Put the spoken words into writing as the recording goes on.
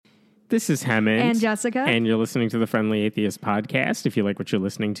This is Hemant. And Jessica. And you're listening to the Friendly Atheist Podcast. If you like what you're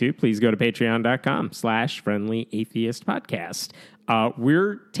listening to, please go to patreon.com/Friendly Atheist Podcast.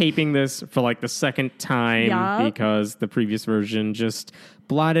 We're taping this for like the second time because the previous version just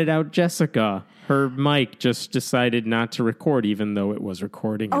blotted out Jessica. Her mic just decided not to record, even though it was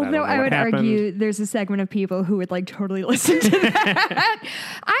recording. Although I would argue there's a segment of people who would like totally listen to that.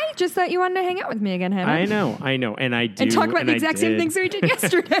 I just thought you wanted to hang out with me again, Hannah. I know. And I do. And talk about the exact same things we did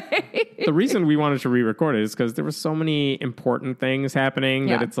yesterday. The reason we wanted to re-record it is because there were so many important things happening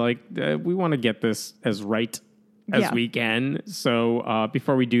that it's like, we want to get this as right as we can. So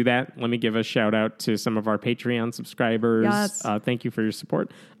before we do that, let me give a shout out to some of our Patreon subscribers. Yes. Thank you for your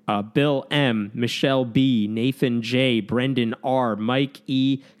support. Bill M., Michelle B., Nathan J., Brendan R., Mike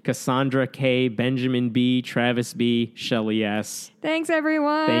E., Cassandra K., Benjamin B., Travis B., Shelly S. Thanks,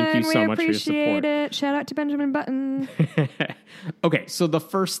 everyone. Thank you so much for your support. We appreciate it. Shout out to Benjamin Button. Okay, so the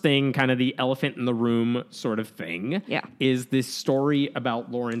first thing, kind of the elephant in the room sort of thing, is this story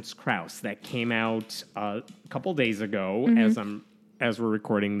about Lawrence Krauss that came out a couple days ago as we're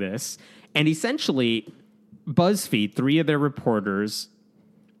recording this. And essentially, BuzzFeed, 3 of their reporters,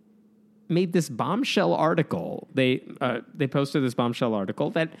 made this bombshell article. They posted this bombshell article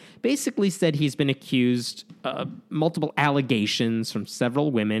that basically said he's been accused of multiple allegations from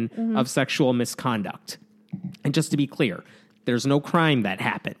several women of sexual misconduct. And just to be clear, there's no crime that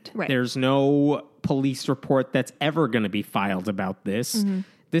happened. Right. There's no police report that's ever going to be filed about this.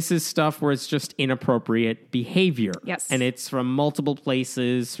 This is stuff where it's just inappropriate behavior. Yes. And it's from multiple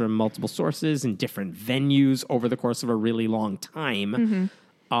places, from multiple sources, and different venues over the course of a really long time.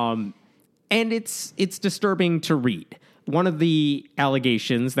 And it's disturbing to read. One of the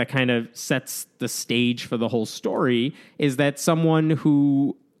allegations that kind of sets the stage for the whole story is that someone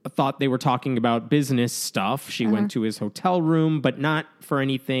who thought they were talking about business stuff, she went to his hotel room, but not for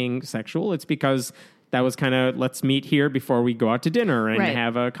anything sexual. It's because that was kind of, let's meet here before we go out to dinner and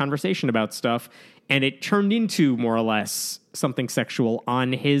have a conversation about stuff. And it turned into more or less something sexual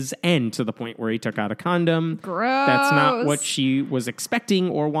on his end to the point where he took out a condom. Gross. That's not what she was expecting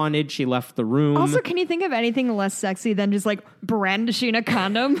or wanted. She left the room. Also, can you think of anything less sexy than just like brandishing a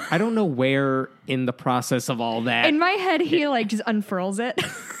condom? I don't know where in the process of all that. In my head, he like just unfurls it.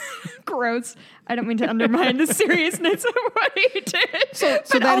 Gross. I don't mean to undermine the seriousness of what he did. So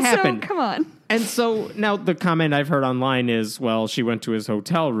but that also, happened. Come on. And so now the comment I've heard online is, well, she went to his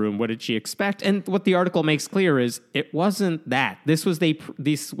hotel room. What did she expect? And what the article makes clear is it wasn't that. This was the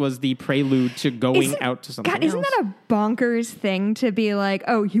prelude to going out to something else. Isn't that a bonkers thing to be like,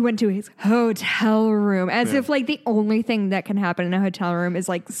 oh, you went to his hotel room, as if like the only thing that can happen in a hotel room is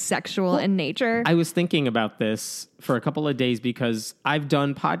like sexual in nature? I was thinking about this for a couple of days because I've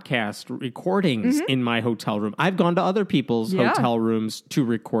done podcast recordings in my hotel room. I've gone to other people's hotel rooms to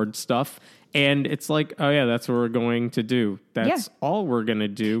record stuff. And it's like, oh, yeah, that's what we're going to do. That's all we're going to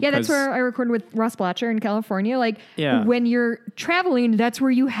do. Yeah, that's where I recorded with Ross Blatcher in California. Like, when you're traveling, that's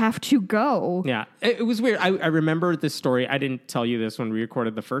where you have to go. Yeah, it was weird. I remember this story. I didn't tell you this when we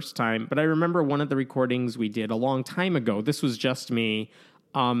recorded the first time, but I remember one of the recordings we did a long time ago. This was just me.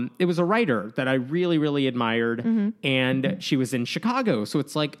 It was a writer that I really, really admired, and she was in Chicago. So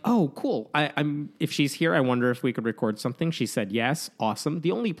it's like, oh, cool. If she's here, I wonder if we could record something. She said yes, awesome.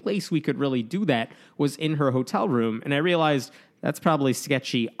 The only place we could really do that was in her hotel room, and I realized that's probably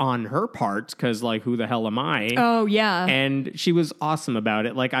sketchy on her part because, like, who the hell am I? Oh, yeah. And she was awesome about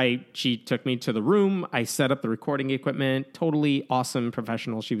it. Like, she took me to the room. I set up the recording equipment. Totally awesome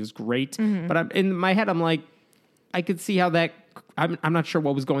professional. She was great. But in my head, I'm like, I could see how that. I'm not sure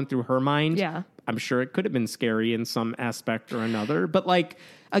what was going through her mind. Yeah. I'm sure it could have been scary in some aspect or another. But, like,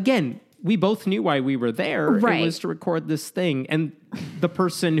 again, we both knew why we were there. Right. It was to record this thing. And the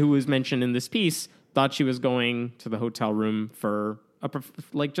person who was mentioned in this piece thought she was going to the hotel room for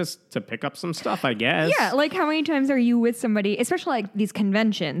just to pick up some stuff, I guess. Yeah, like how many times are you with somebody, especially like these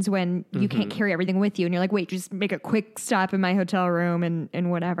conventions when you can't carry everything with you and you're like, wait, just make a quick stop in my hotel room and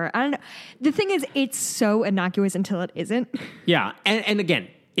whatever. I don't know. The thing is, it's so innocuous until it isn't. Yeah, and again,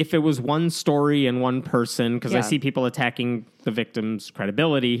 if it was one story and one person, because I see people attacking the victim's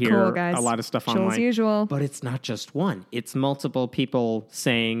credibility here, cool, guys. A lot of stuff Chill online. as usual. But it's not just one. It's multiple people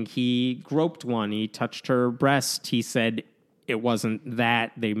saying he groped one, he touched her breast, he said it wasn't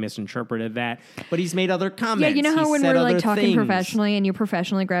that, they misinterpreted that, but he's made other comments. Yeah, you know how He when said we're like other talking things professionally and you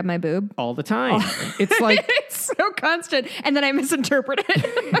professionally grab my boob? all the time. It's like It's so constant. And then I misinterpret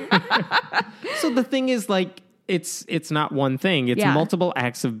it. so the thing is, like, it's not one thing. It's multiple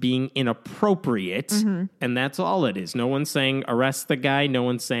acts of being inappropriate, and that's all it is. No one's saying arrest the guy. No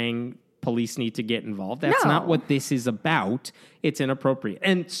one's saying police need to get involved. That's No. not what this is about. It's inappropriate.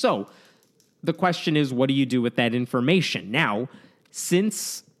 And so the question is, what do you do with that information? Now,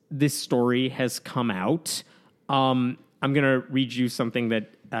 since this story has come out, I'm going to read you something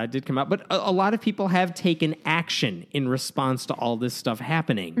that did come out. But a lot of people have taken action in response to all this stuff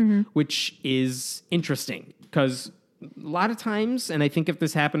happening, which is interesting because a lot of times, and I think if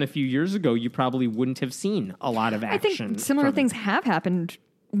this happened a few years ago, you probably wouldn't have seen a lot of I action. think similar things have happened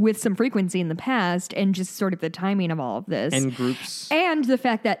with some frequency in the past, and just sort of the timing of all of this. And groups. And the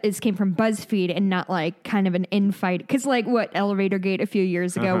fact that this came from BuzzFeed and not like kind of an infight. Because like what Elevator Gate a few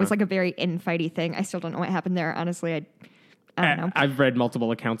years ago was like a very infighty thing. I still don't know what happened there. Honestly, I don't know. I've read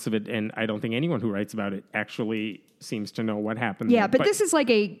multiple accounts of it, and I don't think anyone who writes about it actually seems to know what happened. Yeah, there. but this is like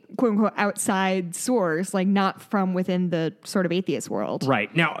a quote unquote outside source, like not from within the sort of atheist world.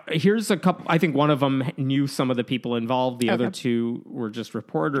 Right. Now, here's a couple. I think one of them knew some of the people involved. The other two were just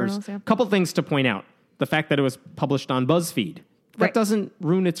reporters. Journals, yeah. Couple things to point out. The fact that it was published on BuzzFeed. That Right. doesn't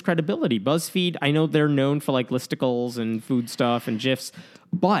ruin its credibility. BuzzFeed, I know they're known for like listicles and food stuff and GIFs,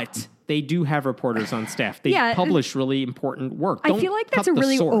 but they do have reporters on staff. They Yeah. publish really important work. I Don't feel like that's cut a the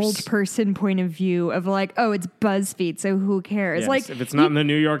really source. old person point of view of like, oh, it's BuzzFeed, so who cares? Yes, Like if it's not in the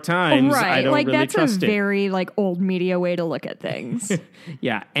New York Times, right, I don't like really that's trust a it. very like old media way to look at things.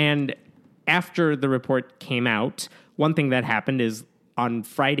 Yeah, and after the report came out, one thing that happened is on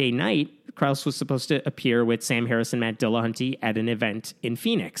Friday night, Krauss was supposed to appear with Sam Harris and Matt Dillahunty at an event in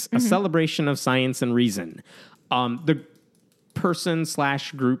Phoenix, a celebration of science and reason. The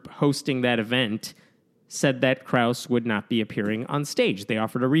person/group hosting that event said that Krauss would not be appearing on stage. They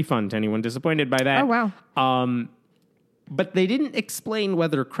offered a refund to anyone disappointed by that. Oh wow. But they didn't explain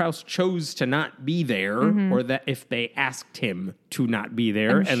whether Krauss chose to not be there or that if they asked him to not be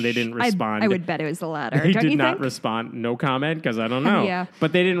there and they didn't respond. I would bet it was the latter. They don't did you not think? respond. No comment because I don't know. Yeah.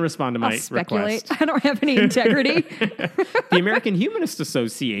 But they didn't respond to my I'll speculate. request. I don't have any integrity. The American Humanist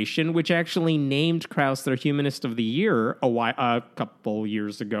Association, which actually named Krauss their Humanist of the Year a couple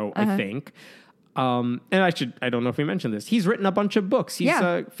years ago, I think. And I don't know if we mentioned this. He's written a bunch of books. He's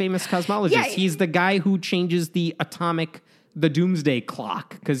Yeah. a famous cosmologist. Yeah. He's the guy who changes the doomsday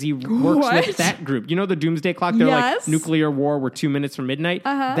clock because he works What? with that group. You know the doomsday clock? They're Yes. like nuclear war. We're 2 minutes from midnight.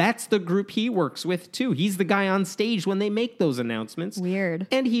 That's the group he works with too. He's the guy on stage when they make those announcements. Weird.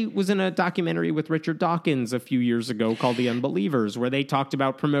 And he was in a documentary with Richard Dawkins a few years ago called The Unbelievers, where they talked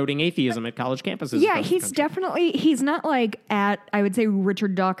about promoting atheism at college campuses. Yeah, across the he's country. definitely, he's not like at, I would say,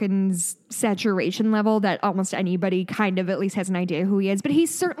 Richard Dawkins' saturation level that almost anybody kind of at least has an idea who he is. But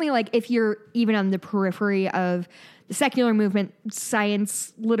he's certainly like, if you're even on the periphery of the secular movement,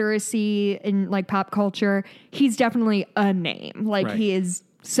 science, literacy, and like pop culture, he's definitely a name. Like Right. he is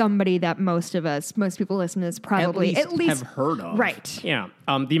somebody that most people listening to this probably at least have heard of. Right. Yeah.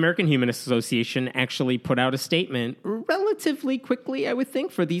 The American Humanist Association actually put out a statement relatively quickly, I would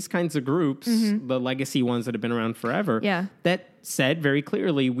think, for these kinds of groups, the legacy ones that have been around forever, Yeah. that said very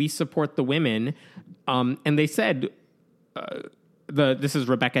clearly, we support the women. And they said, this is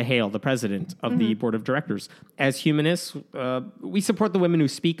Rebecca Hale, the president of the board of directors. As humanists, we support the women who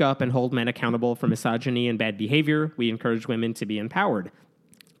speak up and hold men accountable for misogyny and bad behavior. We encourage women to be empowered.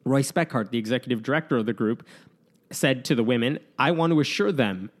 Royce Beckhart, the executive director of the group, said to the women, I want to assure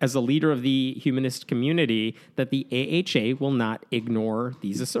them, as a leader of the humanist community, that the AHA will not ignore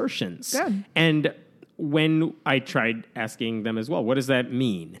these assertions. Good. And when I tried asking them as well, what does that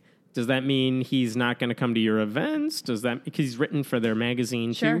mean? Does that mean he's not going to come to your events? Does that, because he's written for their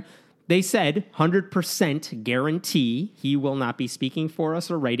magazine Sure. too? They said 100% guarantee he will not be speaking for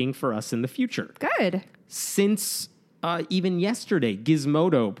us or writing for us in the future. Good. Since even yesterday,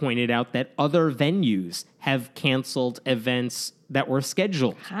 Gizmodo pointed out that other venues have canceled events that were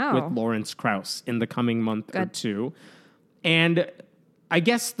scheduled Wow. with Lawrence Krauss in the coming month or Good. two. And I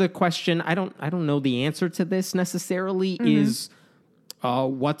guess the question, I don't know the answer to this necessarily, is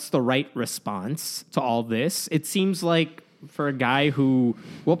what's the right response to all this? It seems like for a guy who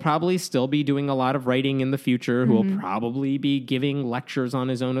will probably still be doing a lot of writing in the future, who will probably be giving lectures on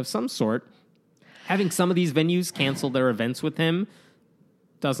his own of some sort, having some of these venues cancel their events with him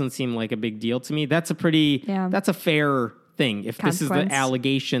doesn't seem like a big deal to me. That's a fair thing if this is the Consequence.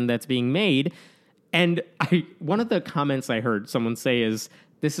 allegation that's being made. And one of the comments I heard someone say is,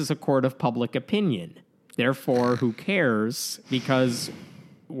 this is a court of public opinion. Therefore, who cares? Because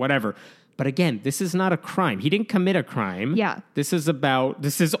whatever. But again, this is not a crime. He didn't commit a crime. Yeah. This is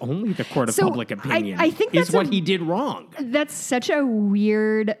only the court of So public opinion. I think is that's what he did wrong. That's such a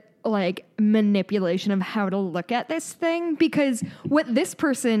weird like manipulation of how to look at this thing, because what this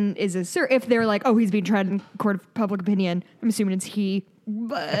person is if they're like, oh, he's being tried in court of public opinion, I'm assuming it's he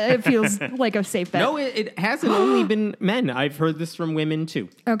it feels like a safe bet. No, it hasn't only been men. I've heard this from women too.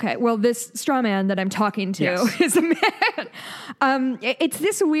 Okay, well, this straw man that I'm talking to is a man. It's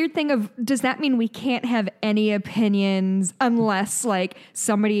this weird thing of, does that mean we can't have any opinions unless like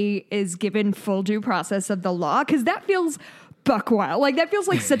somebody is given full due process of the law? Because that feels buck wild. Like that feels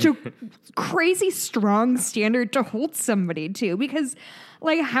like such a crazy strong standard to hold somebody to. Because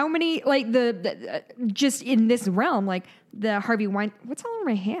like how many like the just in this realm, like the Harvey Weinstein, what's all on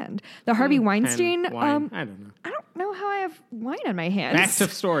my hand? The Harvey Weinstein. I don't know. I don't know how I have wine on my hands. Back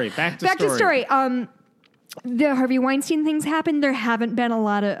to story. Back to story. The Harvey Weinstein things happened. There haven't been a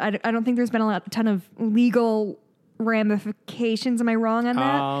lot of, I don't think there's been a ton of legal ramifications. Am I wrong on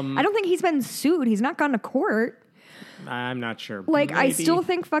that? I don't think he's been sued. He's not gone to court. I'm not sure. Like, maybe. I still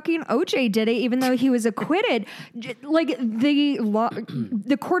think fucking OJ did it, even though he was acquitted. Like, the law,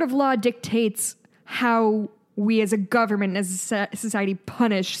 the court of law dictates how we as a government, as a society,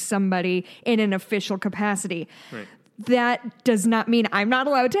 punish somebody in an official capacity. Right. That does not mean I'm not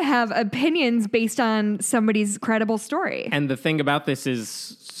allowed to have opinions based on somebody's credible story. And the thing about this is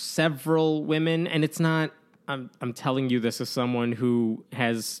several women, and it's not, I'm telling you this as someone who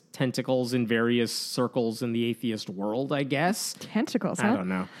has tentacles in various circles in the atheist world, I guess. Tentacles, huh? I don't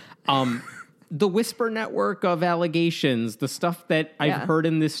know. The whisper network of allegations, the stuff that I've heard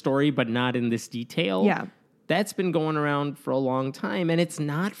in this story, but not in this detail. Yeah. That's been going around for a long time, and it's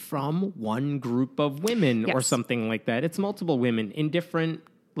not from one group of women or something like that. It's multiple women in different,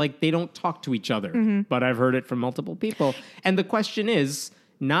 like, they don't talk to each other, but I've heard it from multiple people. And the question is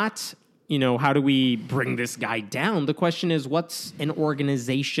not, how do we bring this guy down? The question is, what's an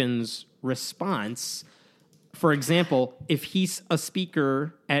organization's response? For example, if he's a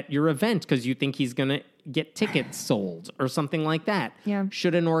speaker at your event because you think he's going to get tickets sold or something like that,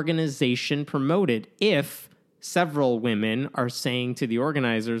 should an organization promote it if several women are saying to the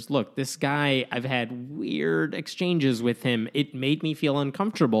organizers, look, this guy, I've had weird exchanges with him. It made me feel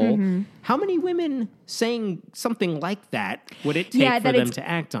uncomfortable. How many women saying something like that would it take for them to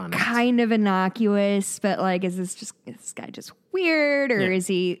act on it? Kind of innocuous, but like, is this guy just weird? Or is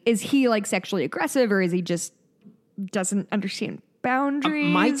he like sexually aggressive, or is he just doesn't understand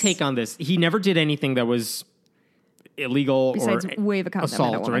boundaries? My take on this, he never did anything that was illegal besides or wave a condom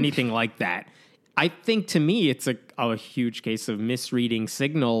assault or anything like that. I think to me, it's a huge case of misreading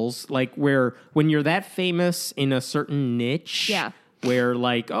signals, like where when you're that famous in a certain niche, where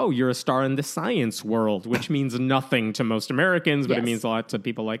like, oh, you're a star in the science world, which means nothing to most Americans, but it means a lot to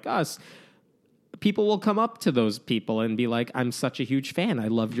people like us. People will come up to those people and be like, I'm such a huge fan. I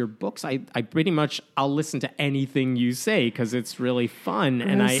love your books. I pretty much, I'll listen to anything you say because it's really fun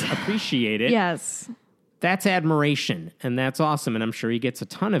and I appreciate it. Yes. That's admiration, and that's awesome, and I'm sure he gets a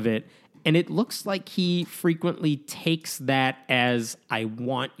ton of it. And it looks like he frequently takes that as, I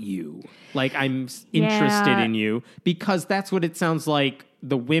want you. Like, I'm interested in you. Because that's what it sounds like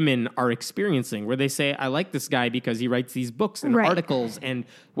the women are experiencing, where they say, I like this guy because he writes these books and articles. And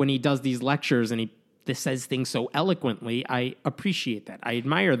when he does these lectures and he says things so eloquently, I appreciate that. I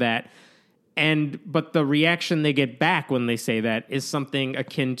admire that. But the reaction they get back when they say that is something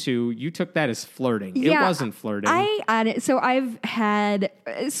akin to, you took that as flirting. It wasn't flirting. So I've had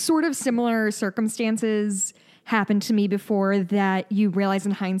sort of similar circumstances happen to me before that you realize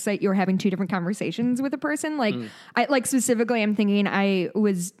in hindsight you're having two different conversations with a person. Like, specifically, I'm thinking I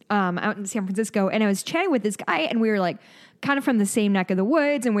was out in San Francisco and I was chatting with this guy and we were like kind of from the same neck of the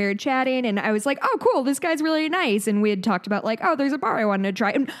woods and we were chatting and I was like, oh, cool, this guy's really nice. And we had talked about like, oh, there's a bar I wanted to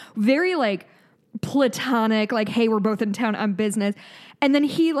try. And very like platonic, like, hey, we're both in town on business. And then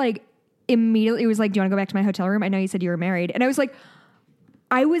he like immediately was like, do you want to go back to my hotel room? I know you said you were married. And I was like,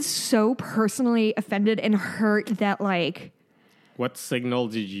 I was so personally offended and hurt that like, what signal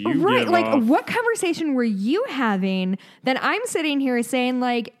did you give like off? What conversation were you having that I'm sitting here saying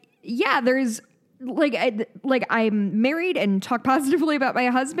like, yeah, there's like I'm married and talk positively about my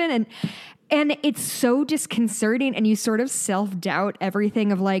husband and it's so disconcerting and you sort of self-doubt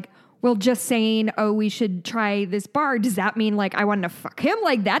everything of like, well, just saying, oh, we should try this bar, does that mean like I want to fuck him?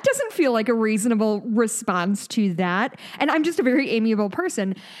 Like that doesn't feel like a reasonable response to that. And I'm just a very amiable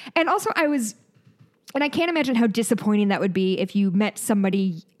person. And also and I can't imagine how disappointing that would be if you met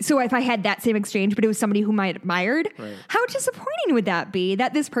somebody. So if I had that same exchange, but it was somebody whom I admired, how disappointing would that be?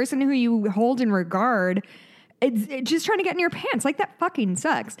 That this person who you hold in regard is just trying to get in your pants. Like that fucking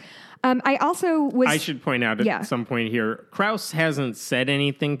sucks. I should point out at some point here, Krauss hasn't said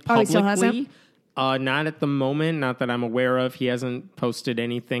anything publicly. Oh, he still hasn't? Not at the moment, not that I'm aware of. He hasn't posted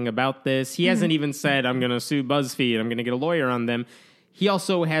anything about this. He hasn't even said, I'm going to sue BuzzFeed. I'm going to get a lawyer on them. he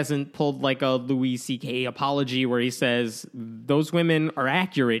also hasn't pulled like a Louis C.K. apology where he says those women are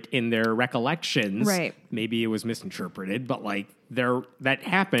accurate in their recollections. Right. Maybe it was misinterpreted, but like that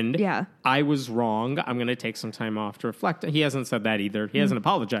happened. Yeah. I was wrong. I'm going to take some time off to reflect. He hasn't said that either. He hasn't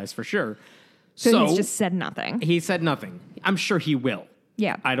apologized for sure. So he's just said nothing. He said nothing. I'm sure he will.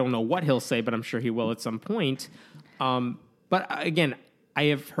 Yeah. I don't know what he'll say, but I'm sure he will at some point. But again, I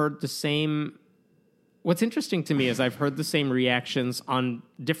have heard the same. What's interesting to me is I've heard the same reactions on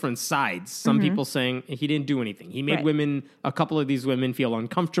different sides. Some people saying he didn't do anything. He made a couple of these women feel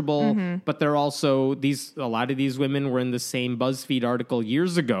uncomfortable, but they're also a lot of these women were in the same BuzzFeed article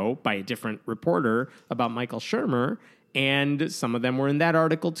years ago by a different reporter about Michael Shermer, and some of them were in that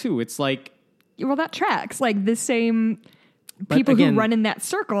article too. It's like, well, that tracks. Like the same but people again, who run in that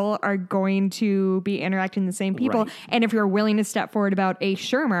circle are going to be interacting with the same people. Right. And if you're willing to step forward about a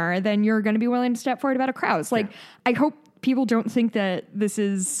Shermer, then you're going to be willing to step forward about a Krause. Like, I hope people don't think that this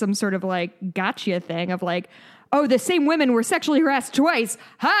is some sort of like gotcha thing of like, oh, the same women were sexually harassed twice.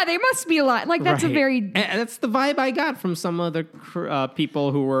 They must be a lot. Like, that's a very... And that's the vibe I got from some other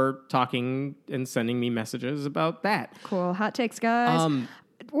people who were talking and sending me messages about that. Cool. Hot takes, guys.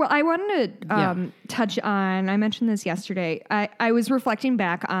 Well, I wanted to touch on, I mentioned this yesterday. I was reflecting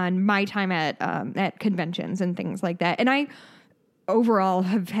back on my time at conventions and things like that. And I overall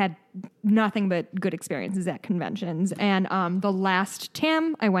have had nothing but good experiences at conventions. And the last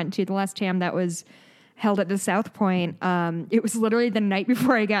TAM I went to, the last TAM that was held at the South Point, it was literally the night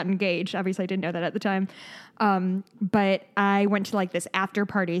before I got engaged. Obviously, I didn't know that at the time. But I went to like this after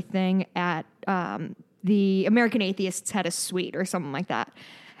party thing at the American Atheists had a suite or something like that.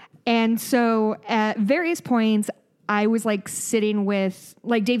 And so at various points, I was like sitting with,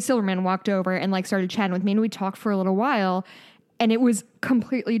 like Dave Silverman walked over and like started chatting with me, and we talked for a little while, and it was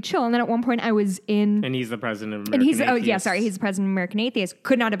completely chill. And then at one point I was in... And he's the president of American Atheists. He's the president of American Atheists.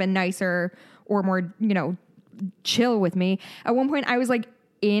 Could not have been nicer or more, chill with me. At one point I was like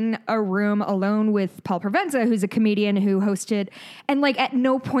in a room alone with Paul Provenza, who's a comedian who hosted, and like at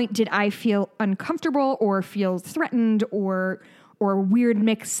no point did I feel uncomfortable or feel threatened or weird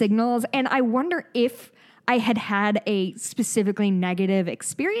mixed signals. And I wonder if I had a specifically negative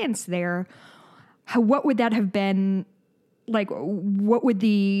experience there, what would that have been like? What would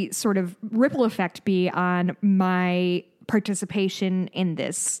the sort of ripple effect be on my participation in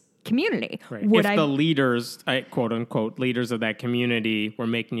this community? Right. If the leaders, quote unquote, leaders of that community were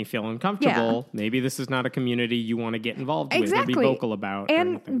making you feel uncomfortable, maybe this is not a community you want to get involved with or be vocal about.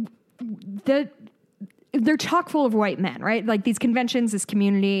 And they're chock full of white men, right? Like these conventions, this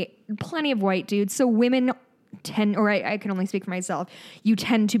community, plenty of white dudes. So women tend, or I can only speak for myself, you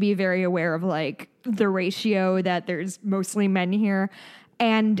tend to be very aware of like the ratio that there's mostly men here.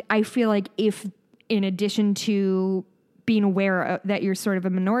 And I feel like if in addition to being aware that you're sort of a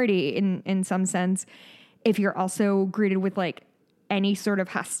minority in some sense, if you're also greeted with like any sort of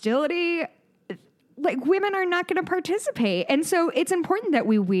hostility, like women are not going to participate. And so it's important that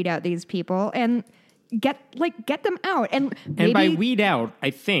we weed out these people and get them out. And by weed out,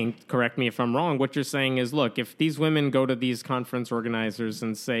 I think, correct me if I'm wrong, what you're saying is, look, if these women go to these conference organizers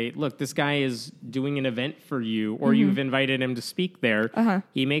and say, look, this guy is doing an event for you, or you've invited him to speak there,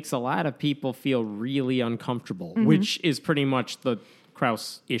 he makes a lot of people feel really uncomfortable, which is pretty much the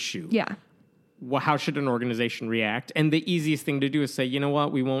Krause issue. Yeah. Well, how should an organization react? And the easiest thing to do is say, you know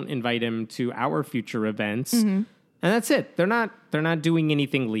what, we won't invite him to our future events. And that's it. They're not doing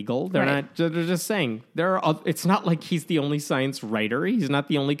anything legal. They're just saying it's not like he's the only science writer. He's not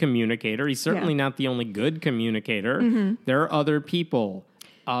the only communicator. He's certainly not the only good communicator. There are other people.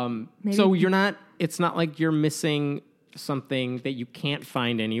 So it's not like you're missing something that you can't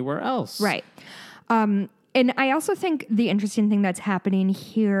find anywhere else. Right. And I also think the interesting thing that's happening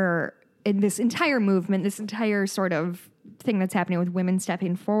here in this entire movement, this entire sort of thing that's happening with women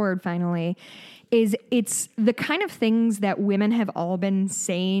stepping forward finally, is it's the kind of things that women have all been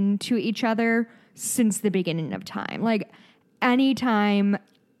saying to each other since the beginning of time. Like anytime,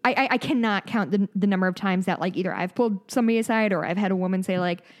 I cannot count the number of times that like either I've pulled somebody aside or I've had a woman say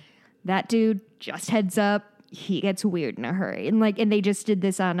like, that dude, just heads up, he gets weird in a hurry. And they just did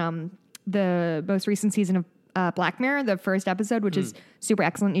this on the most recent season of Black Mirror, the first episode, which is super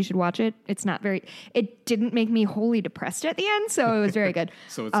excellent. You should watch it. It didn't make me wholly depressed at the end, so it was very good.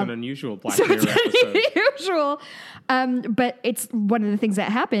 So it's an unusual Black Mirror episode. Unusual. But it's one of the things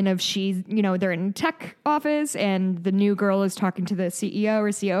that happen of they're in a tech office and the new girl is talking to the CEO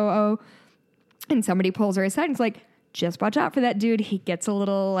or COO and somebody pulls her aside and it's like, just watch out for that dude. He gets a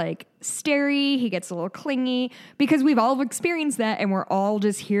little like starey. He gets a little clingy because we've all experienced that and we're all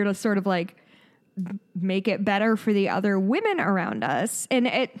just here to sort of like make it better for the other women around us.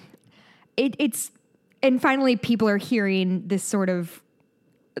 And it's and finally people are hearing this sort of,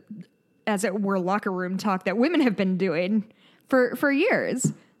 as it were, locker room talk that women have been doing for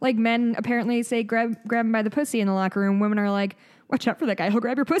years. Like, men apparently say grab him by the pussy in the locker room. Women are like, watch out for that guy, he'll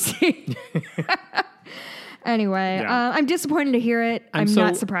grab your pussy. Anyway, Yeah. I'm disappointed to hear it. I'm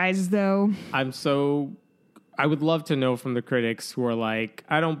not surprised, though. I would love to know from the critics who are like,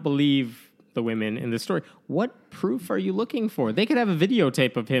 I don't believe the women in this story. What proof are you looking for? They could have a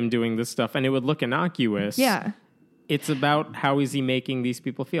videotape of him doing this stuff and it would look innocuous. Yeah. It's about how is he making these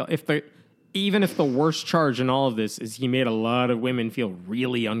people feel. Even if the worst charge in all of this is he made a lot of women feel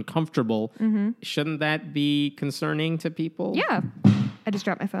really uncomfortable, shouldn't that be concerning to people? Yeah. I just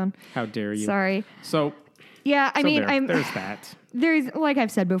dropped my phone. How dare you? Sorry. So, yeah, I mean, there's that. There's, like I've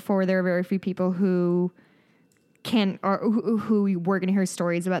said before, there are very few people who who we're going to hear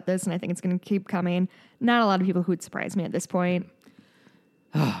stories about this, and I think it's going to keep coming. Not a lot of people who would surprise me at this point.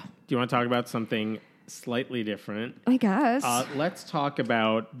 Do you want to talk about something slightly different? I guess. Let's talk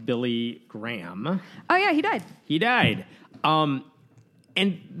about Billy Graham. Oh, yeah, he died. He died.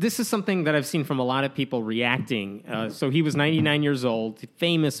 And this is something that I've seen from a lot of people reacting. So he was 99 years old,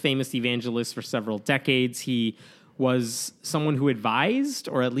 famous evangelist for several decades. He was someone who advised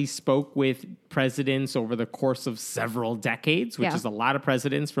or at least spoke with presidents over the course of several decades, which is a lot of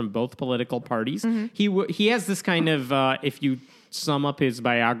presidents from both political parties. He has this kind of, if you sum up his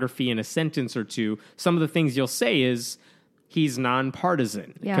biography in a sentence or two, some of the things you'll say is he's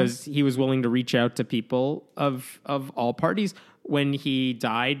nonpartisan because he was willing to reach out to people of all parties. When he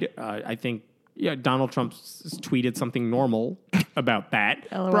died, I think Donald Trump tweeted something normal about that.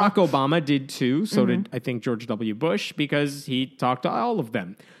 LOL. Barack Obama did too. So did, I think, George W. Bush, because he talked to all of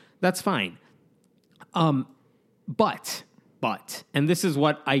them. That's fine. But, and this is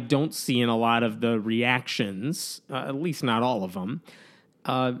what I don't see in a lot of the reactions, at least not all of them,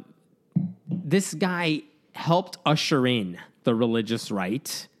 this guy helped usher in the religious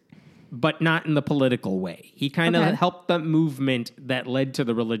right, but not in the political way. He kind of helped the movement that led to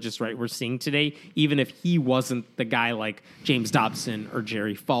the religious right we're seeing today, even if he wasn't the guy like James Dobson or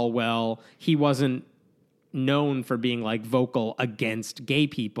Jerry Falwell. He wasn't known for being like vocal against gay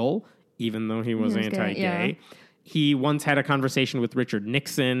people, even though he was anti-gay. Gay, yeah. He once had a conversation with Richard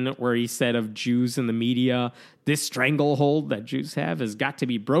Nixon where he said of Jews in the media, this stranglehold that Jews have has got to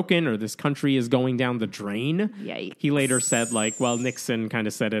be broken or this country is going down the drain. Yikes. He later said, like, well, Nixon kind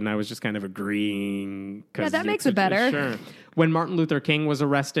of said it and I was just kind of agreeing. Yeah, that makes it better. Sure. When Martin Luther King was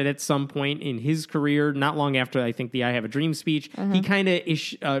arrested at some point in his career, not long after, I think, the I Have a Dream speech, he kind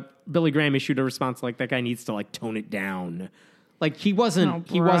of, Billy Graham issued a response like, that guy needs to, like, tone it down. Like, he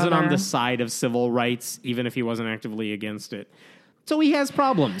wasn't on the side of civil rights, even if he wasn't actively against it. So he has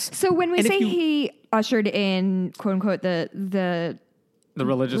problems. So when we say he ushered in, quote unquote, the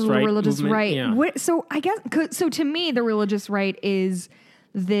religious right, religious movement, right. yeah. So I guess, so to me, the religious right is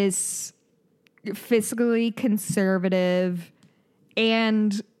this fiscally conservative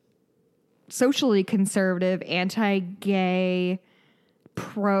and socially conservative, anti-gay,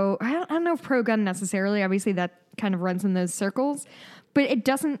 I don't know if pro-gun necessarily. Obviously, that kind of runs in those circles, but it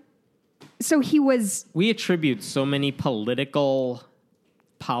doesn't. So we attribute so many political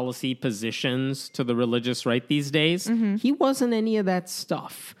policy positions to the religious right these days. He wasn't any of that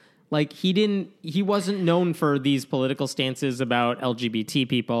stuff. Like, he wasn't known for these political stances about LGBT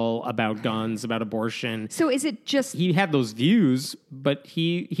people, about guns, about abortion. So is it just... He had those views, but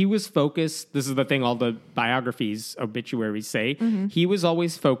he was focused. This is the thing all the biographies, obituaries say. He was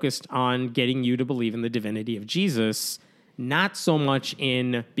always focused on getting you to believe in the divinity of Jesus, not so much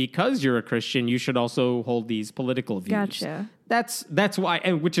in, because you're a Christian, you should also hold these political views. Gotcha. That's why,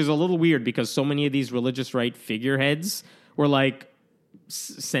 and which is a little weird because so many of these religious right figureheads were like,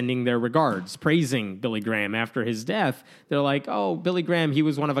 sending their regards, praising Billy Graham after his death. They're like, oh, Billy Graham, he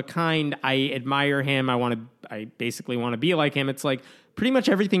was one of a kind. I admire him. I basically want to be like him. It's like pretty much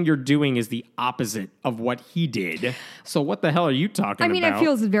everything you're doing is the opposite of what he did. So what the hell are you talking about? I mean, it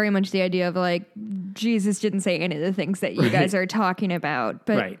feels very much the idea of like, Jesus didn't say any of the things that you guys are talking about.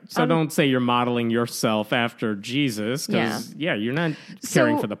 But right. So don't say you're modeling yourself after Jesus because, you're not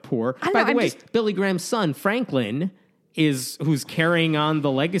caring for the poor. By the way, Billy Graham's son, Franklin, who's carrying on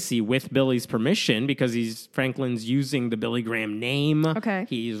the legacy with Billy's permission because Franklin's using the Billy Graham name. Okay.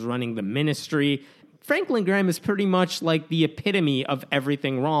 He's running the ministry. Franklin Graham is pretty much like the epitome of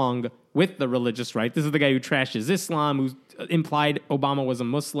everything wrong with the religious right. This is the guy who trashes Islam, who implied Obama was a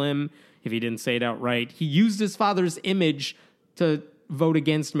Muslim, if he didn't say it outright. He used his father's image to vote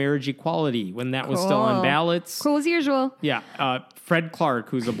against marriage equality when that was still on ballots. Cool as usual. Yeah. Fred Clark,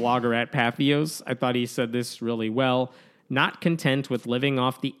 who's a blogger at Pathos, I thought he said this really well. Not content with living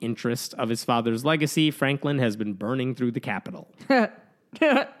off the interest of his father's legacy, Franklin has been burning through the Capitol.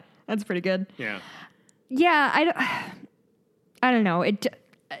 That's pretty good. Yeah. Yeah, I don't know.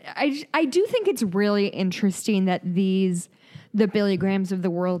 I do think it's really interesting that the Billy Grahams of the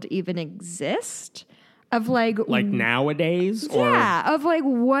world even exist. Of like nowadays? Yeah, of like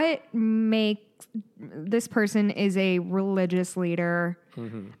what makes this person is a religious leader.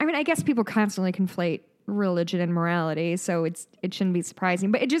 Mm-hmm. I mean, I guess people constantly conflate religion and morality, so it shouldn't be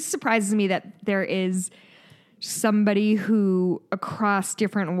surprising. But it just surprises me that there is somebody who across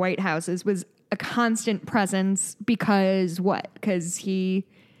different White Houses was a constant presence because what? Because he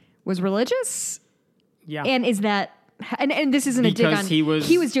was religious? Yeah. And is that... And this isn't because a dig on...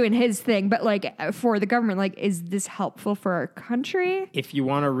 He was doing his thing, but like for the government, like, is this helpful for our country? If you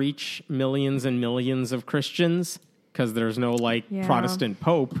want to reach millions and millions of Christians, because there's no Protestant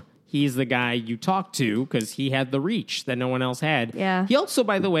pope, he's the guy you talk to because he had the reach that no one else had. Yeah. He also,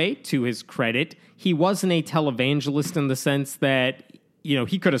 by the way, to his credit, he wasn't a televangelist in the sense that,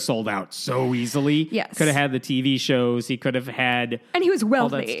 he could have sold out so easily. Yes. Could have had the TV shows. He could have had... And he was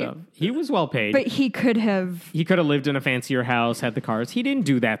wealthy. All that stuff. He was well paid. But he could have... He could have lived in a fancier house, had the cars. He didn't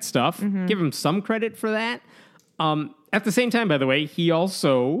do that stuff. Mm-hmm. Give him some credit for that. At the same time, by the way, he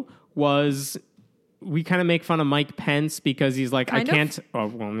also was... We kind of make fun of Mike Pence because he's like, I can't... Oh,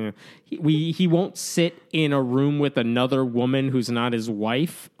 well, yeah. He won't sit in a room with another woman who's not his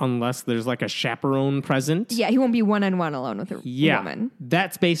wife unless there's like a chaperone present. Yeah, he won't be one-on-one alone with a woman.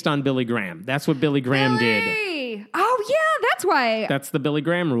 That's based on Billy Graham. That's what Billy Graham did. Oh, yeah, that's why. That's the Billy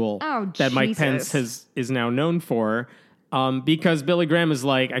Graham rule that Mike Pence is now known for. Because Billy Graham is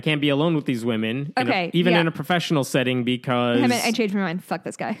like, I can't be alone with these women, even in a professional setting because... I changed my mind. Fuck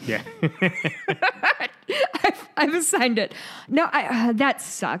this guy. Yeah. I've assigned it. No, that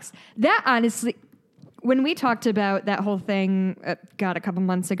sucks. That honestly, when we talked about that whole thing, a couple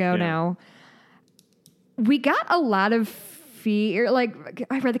months ago now, we got a lot of fear. Like,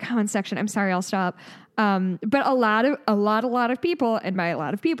 I read the comment section. I'm sorry, I'll stop. But a lot of people, and by a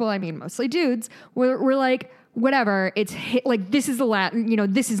lot of people, I mean mostly dudes, were like, whatever, it's like, this is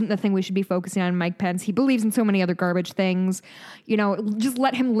this isn't the thing we should be focusing on. Mike Pence, he believes in so many other garbage things, just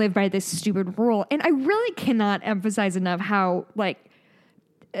let him live by this stupid rule. And I really cannot emphasize enough how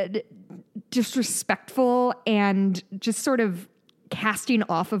disrespectful and just sort of casting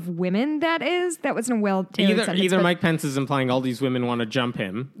off of women that wasn't a well-tailored sentence. Either Mike Pence is implying all these women want to jump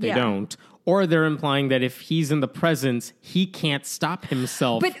him, they don't, or they're implying that if he's in the presence, he can't stop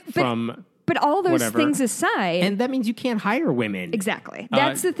himself from... But all those things aside... And that means you can't hire women. Exactly.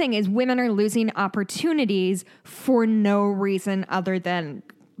 That's the thing, is women are losing opportunities for no reason other than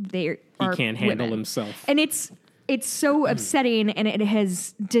he can't handle himself. And it's so upsetting, and it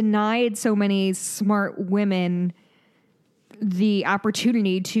has denied so many smart women the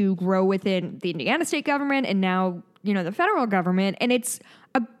opportunity to grow within the Indiana state government and now, the federal government. And it's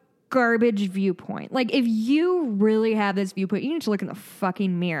a garbage viewpoint. Like, if you really have this viewpoint, you need to look in the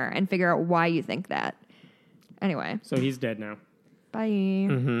fucking mirror and figure out why you think that. Anyway. So he's dead now. Bye.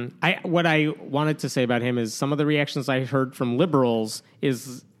 Mm-hmm. What I wanted to say about him is some of the reactions I heard from liberals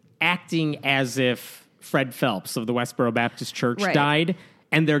is acting as if Fred Phelps of the Westboro Baptist Church died,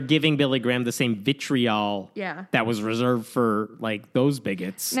 and they're giving Billy Graham the same vitriol that was reserved for, like, those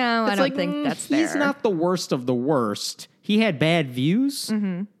bigots. No, I don't think that's there. He's not the worst of the worst. He had bad views.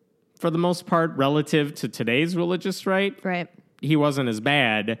 Mm-hmm. For the most part, relative to today's religious right, he wasn't as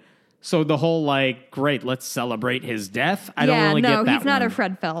bad. So the whole, great, let's celebrate his death, I don't really get that. No, he's not a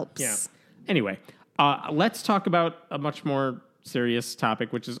Fred Phelps. Yeah. Anyway, let's talk about a much more serious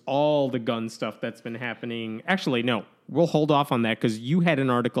topic, which is all the gun stuff that's been happening. Actually, no, we'll hold off on that because you had an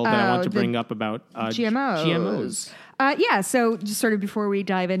article that I want to bring up about GMOs. So just sort of before we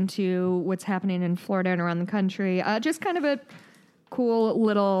dive into what's happening in Florida and around the country, just kind of a cool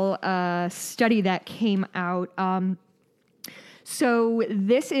little study that came out. So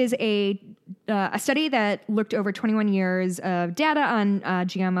this is a study that looked over 21 years of data on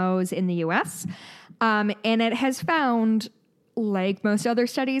GMOs in the U.S. And it has found, like most other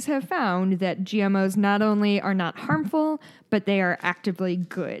studies have found, that GMOs not only are not harmful, but they are actively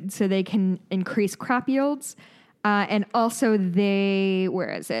good. So they can increase crop yields. And also they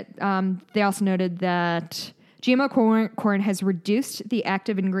also noted that GMO corn has reduced the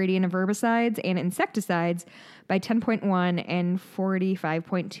active ingredient of herbicides and insecticides by 10.1 and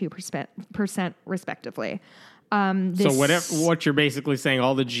 45.2% respectively. So what you're basically saying,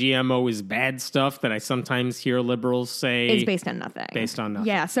 all the GMO is bad stuff that I sometimes hear liberals say is based on nothing. Based on nothing.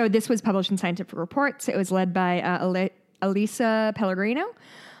 Yeah. So this was published in Scientific Reports. It was led by Elisa Pellegrino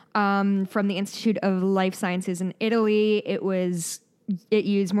from the Institute of Life Sciences in Italy. It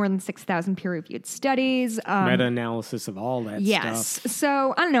used more than 6,000 peer-reviewed studies. Meta-analysis of all that stuff.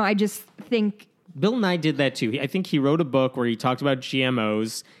 So, I don't know. I just think... Bill Nye did that too. I think he wrote a book where he talked about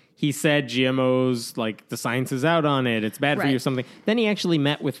GMOs. He said GMOs, like, the science is out on it. It's bad for you or something. Then he actually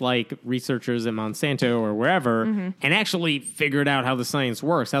met with, like, researchers at Monsanto or wherever and actually figured out how the science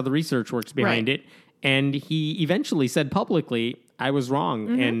works, how the research works behind it. And he eventually said publicly, I was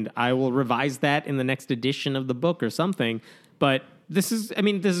wrong, and I will revise that in the next edition of the book or something. But this is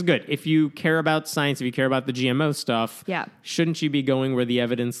good. If you care about science, if you care about the GMO stuff, shouldn't you be going where the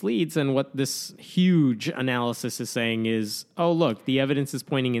evidence leads? And what this huge analysis is saying is, oh, look, the evidence is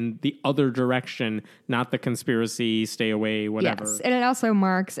pointing in the other direction, not the conspiracy, stay away, whatever. Yes, and it also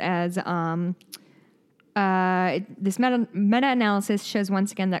marks as this meta-analysis shows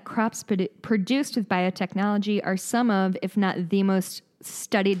once again that crops produced with biotechnology are some of, if not the most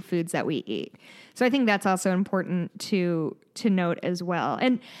studied foods that we eat. So I think that's also important to note as well.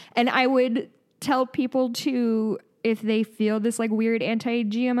 And I would tell people to, if they feel this like weird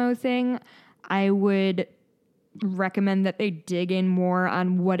anti-GMO thing, I would recommend that they dig in more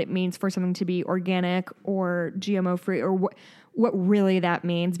on what it means for something to be organic or GMO free, or what really that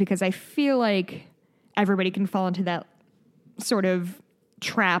means, because I feel like everybody can fall into that sort of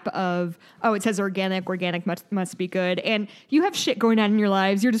trap of, oh, it says organic must be good, and you have shit going on in your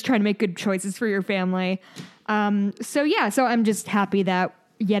lives. You're just trying to make good choices for your family. So I'm just happy that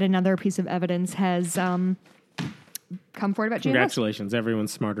yet another piece of evidence has come forward about GMOs. Congratulations,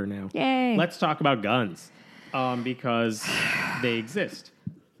 everyone's smarter now. Yay. Let's talk about guns, because they exist.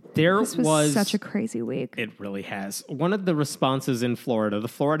 This was such a crazy week. It really has. One of the responses in Florida, the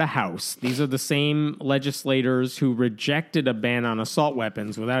Florida House, these are the same legislators who rejected a ban on assault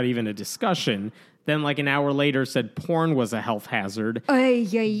weapons without even a discussion, then like an hour later said porn was a health hazard.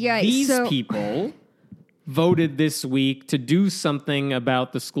 These people voted this week to do something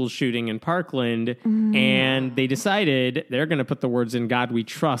about the school shooting in Parkland, and they decided they're going to put the words "In God We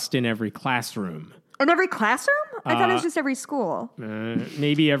Trust" in every classroom. In every classroom? I thought it was just every school.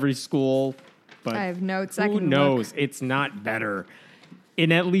 Maybe every school, but I have notes. Who knows? It's not better.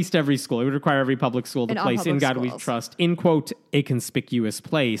 In at least every school. It would require every public school to place "In God We Trust" in, quote, a conspicuous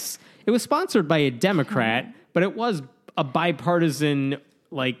place. It was sponsored by a Democrat, but it was a bipartisan,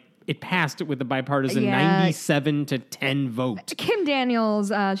 it passed it with a bipartisan 97-10 vote. Kim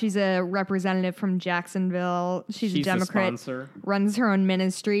Daniels, she's a representative from Jacksonville. She's a Democrat, runs her own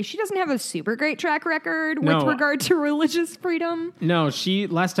ministry. She doesn't have a super great track record with regard to religious freedom. No,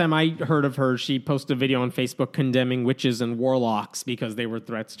 last time I heard of her, she posted a video on Facebook condemning witches and warlocks because they were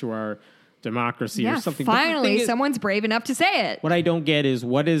threats to our democracy or something. Finally, someone's brave enough to say it. What I don't get is,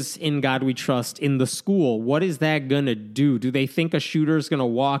 what is "In God We Trust" in the school? What is that going to do? Do they think a shooter's going to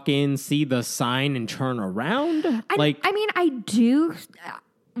walk in, see the sign, and turn around? I do,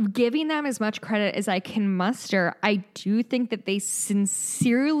 giving them as much credit as I can muster, I do think that they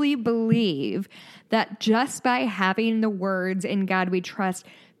sincerely believe that just by having the words "In God We Trust,"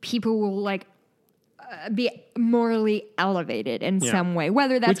 people will be morally elevated in some way,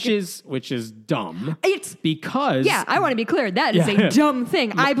 whether that's which is dumb. It's because I want to be clear, that is a dumb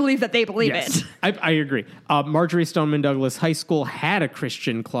thing. I believe that they believe it. I agree. Marjorie Stoneman Douglas High School had a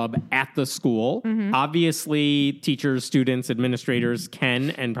Christian club at the school. Obviously, teachers, students, administrators can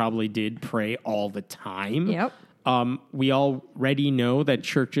and probably did pray all the time. Yep. We already know that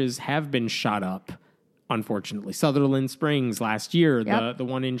churches have been shot up. Unfortunately, Sutherland Springs last year, the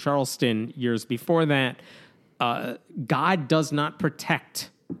one in Charleston years before that. God does not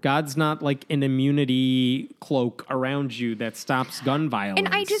protect. God's not like an immunity cloak around you that stops gun violence.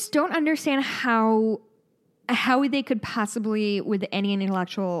 And I just don't understand how they could possibly, with any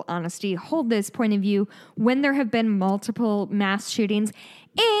intellectual honesty, hold this point of view when there have been multiple mass shootings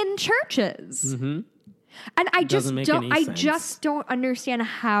in churches. And I just don't understand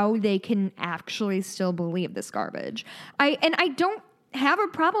how they can actually still believe this garbage. I don't have a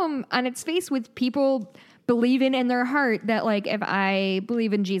problem on its face with people believing in their heart that if I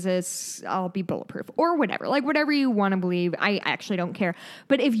believe in Jesus, I'll be bulletproof or whatever. Whatever you want to believe, I actually don't care.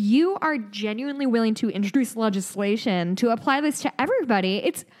 But if you are genuinely willing to introduce legislation to apply this to everybody,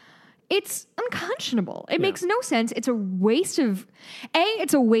 it's unconscionable. It makes no sense. It's a waste of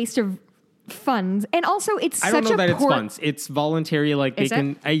funds, and also it's such a I don't know that it's funds. It's voluntary. They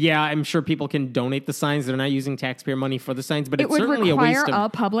can. I'm sure people can donate the signs. They're not using taxpayer money for the signs, but it's certainly a waste of. It would require all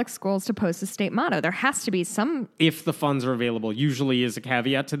public schools to post a state motto. There has to be some. If the funds are available, usually is a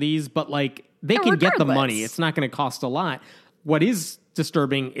caveat to these, but they can get the money. It's not going to cost a lot. What is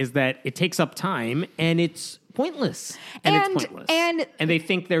disturbing is that it takes up time and it's pointless. And they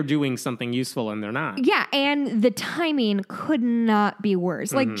think they're doing something useful and they're not. Yeah, and the timing could not be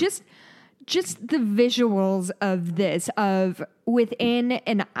worse. Like just the visuals of this, of within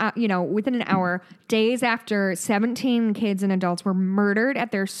an hour, days after 17 kids and adults were murdered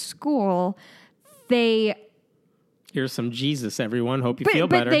at their school, here's some Jesus, everyone. Hope you feel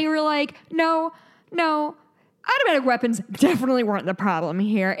better. But they were like, no, automatic weapons definitely weren't the problem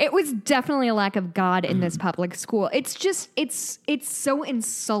here. It was definitely a lack of God in this public school. It's just, it's so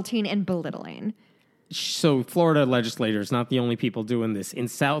insulting and belittling. So Florida legislators, not the only people doing this. In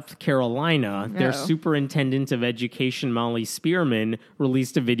South Carolina, their superintendent of education, Molly Spearman,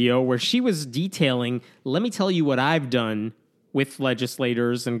 released a video where she was detailing, let me tell you what I've done with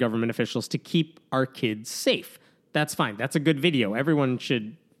legislators and government officials to keep our kids safe. That's fine. That's a good video. Everyone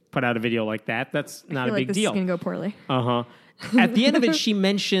should put out a video like that. That's not a big deal. This is going to go poorly. At the end of it, she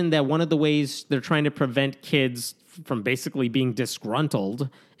mentioned that one of the ways they're trying to prevent kids from basically being disgruntled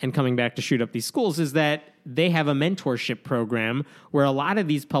and coming back to shoot up these schools is that they have a mentorship program where a lot of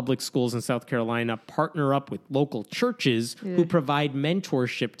these public schools in South Carolina partner up with local churches who provide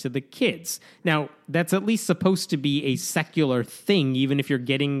mentorship to the kids. Now, that's at least supposed to be a secular thing, even if you're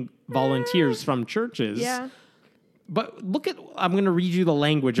getting volunteers from churches. Yeah. But I'm going to read you the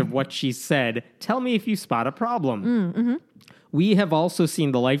language of what she said. Tell me if you spot a problem. We have also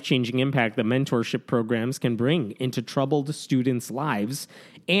seen the life-changing impact that mentorship programs can bring into troubled students' lives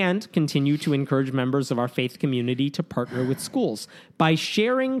and continue to encourage members of our faith community to partner with schools. By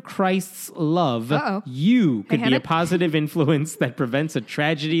sharing Christ's love, you could be a positive influence that prevents a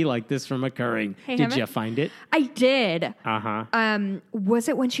tragedy like this from occurring. Did you find it? I did. Uh-huh. Was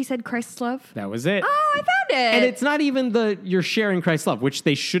it when she said Christ's love? That was it. Oh, I found it. And it's not even you're sharing Christ's love, which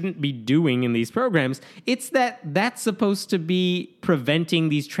they shouldn't be doing in these programs. It's that's supposed to be preventing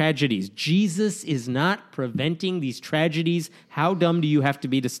these tragedies. Jesus is not preventing these tragedies. How dumb do you have to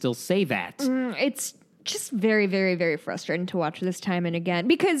be to still say that? It's just very, very, very frustrating to watch this time and again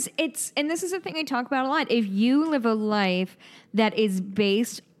because and this is a thing I talk about a lot. If you live a life that is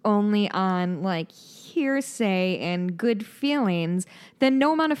based only on like hearsay and good feelings, then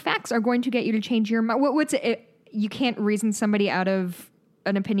no amount of facts are going to get you to change your mind. What's it? You can't reason somebody out of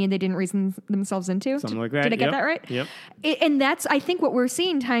an opinion they didn't reason themselves into. Something like that. Did I get that right? Yep. And that's, I think, what we're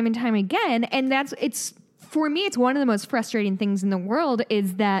seeing time and time again. And for me, it's one of the most frustrating things in the world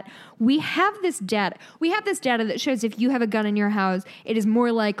is that we have this data. We have this data that shows if you have a gun in your house, it is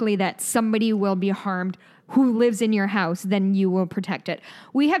more likely that somebody will be harmed who lives in your house than you will protect it.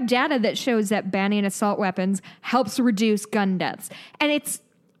 We have data that shows that banning assault weapons helps reduce gun deaths. And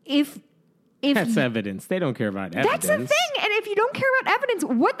if that's evidence. They don't care about evidence. That's the thing. And if you don't care about evidence,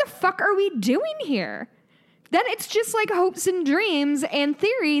 what the fuck are we doing here? Then it's just like hopes and dreams and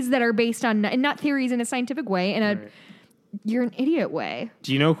theories that are based on, and not theories in a scientific way, you're an idiot way.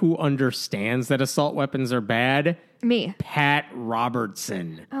 Do you know who understands that assault weapons are bad? Me. Pat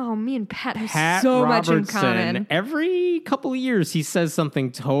Robertson. Oh, me and Pat have so much in common. Every couple of years, he says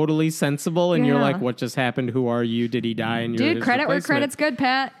something totally sensible, and you're like, what just happened? Who are you? Did he die? And dude, credit where credit's good,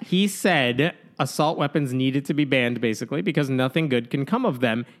 Pat. He said assault weapons needed to be banned, basically, because nothing good can come of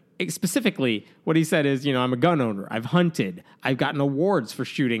them. Specifically, what he said is, I'm a gun owner. I've hunted. I've gotten awards for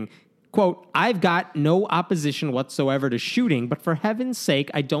shooting. Quote, I've got no opposition whatsoever to shooting, but for heaven's sake,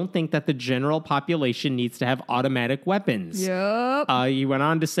 I don't think that the general population needs to have automatic weapons. Yep. He went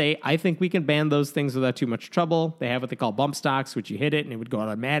on to say, I think we can ban those things without too much trouble. They have what they call bump stocks, which you hit it and it would go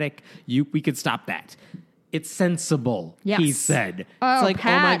automatic. We could stop that. It's sensible, he said. It's like,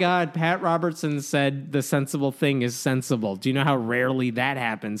 Pat. oh my God, Pat Robertson said the sensible thing is sensible. Do you know how rarely that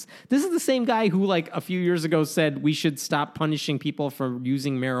happens? This is the same guy who, like, a few years ago said we should stop punishing people for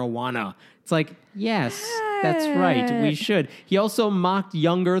using marijuana. It's like, yes, that's right, we should. He also mocked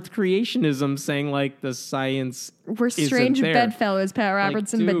young Earth creationism, saying, like, the science We're strange isn't there. bedfellows, Pat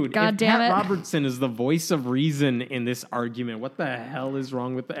Robertson, like, dude, but goddamn it. Pat Robertson is the voice of reason in this argument. What the hell is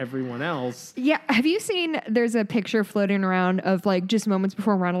wrong with everyone else? Yeah, have you seen, there's a picture floating around of, like, just moments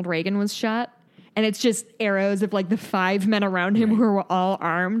before Ronald Reagan was shot? And it's just arrows of, like, the 5 men around him who were all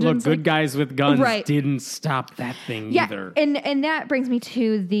armed. Look, good guys with guns Right. didn't stop that thing either. And that brings me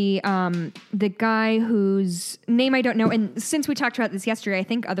to the guy whose name I don't know. And since we talked about this yesterday, I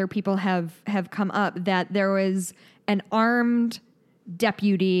think other people have come up that there was an armed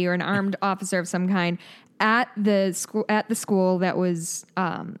deputy or an armed officer of some kind at the school that was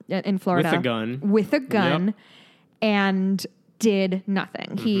in Florida with a gun Yep. and did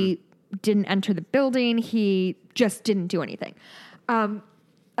nothing. He didn't enter the building. He just didn't do anything.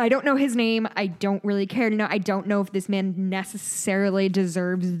 I don't know his name. I don't really care to know. I don't know if this man necessarily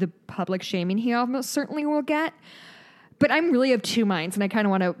deserves the public shaming he almost certainly will get. But I'm really of two minds, and I kind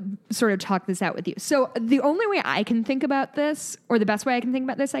of want to sort of talk this out with you. So the only way I can think about this, or the best way I can think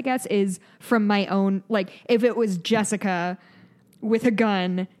about this, I guess, is from my own, like, if it was Jessica with a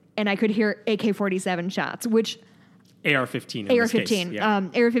gun and I could hear AK-47 shots, which... AR-15 AR-15.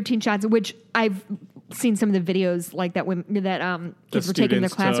 AR-15 shots, which I've seen some of the videos like that kids were taking in their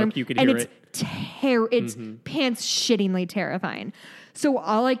classroom. You could and hear it's it. It's pants shittingly terrifying. So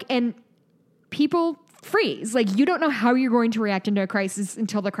and people freeze. Like, you don't know how you're going to react into a crisis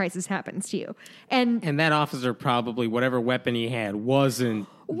until the crisis happens to you. And that officer probably, whatever weapon he had, was that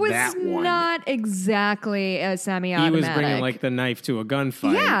one. Not exactly a semi-automatic. He was bringing, like, the knife to a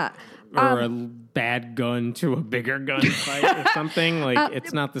gunfight. Yeah. Or a bad gun to a bigger gunfight or something. Like,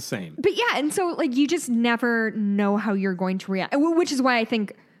 it's not the same. But yeah, and so, like, you just never know how you're going to react, which is why I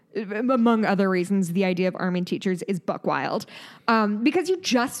think, among other reasons, the idea of arming teachers is buck wild, because you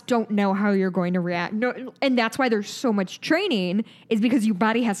just don't know how you're going to react. No, and that's why there's so much training, is because your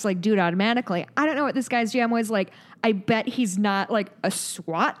body has to, like, do it automatically. I don't know what this guy's jam was. Like, I bet he's not, like, a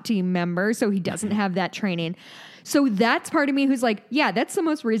SWAT team member, so he doesn't have that training. So that's part of me who's like, yeah, that's the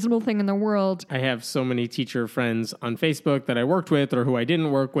most reasonable thing in the world. I have so many teacher friends on Facebook that I worked with or who I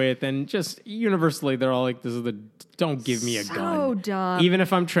didn't work with, and just universally, they're all like, don't give me a gun. So dumb. Even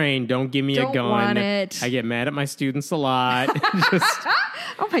if I'm trained, don't give me a gun. Want it. I get mad at my students a lot.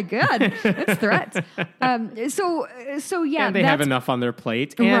 Oh my God, that's threats. So yeah. And they have enough on their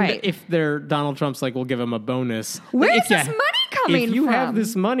plate. And right. if they're Donald Trump's like, we'll give them a bonus. Where's this money coming from? If you have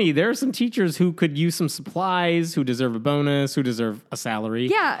this money, there are some teachers who could use some supplies, who deserve a bonus, who deserve a salary.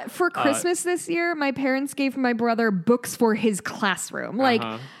 Yeah, for Christmas this year, my parents gave my brother books for his classroom. Like,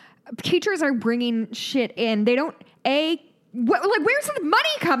 teachers are bringing shit in. They don't, where's the money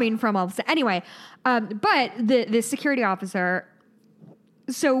coming from all of a sudden? Anyway, but the security officer...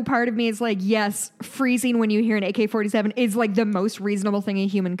 So part of me is like, yes, freezing when you hear an AK-47 is like the most reasonable thing a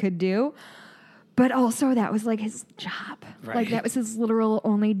human could do. But also that was like his job. Right. Like that was his literal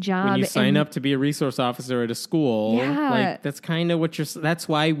only job. When you sign up to be a resource officer at a school, like that's kind of what that's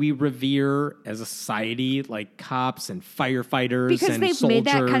why we revere as a society, like cops and firefighters because and they've soldiers. made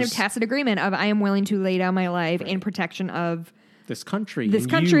that kind of tacit agreement of I am willing to lay down my life in protection of this country,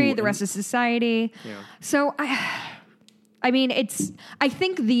 the rest of society. Yeah. So I mean, I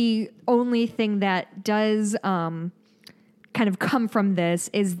think the only thing that does kind of come from this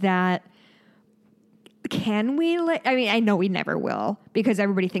is that can we I mean, I know we never will because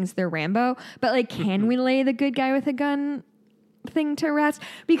everybody thinks they're Rambo, but like, can we lay the good guy with a gun thing to rest?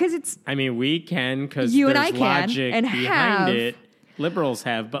 Because I mean, we can because you there's and I logic can and behind it. Liberals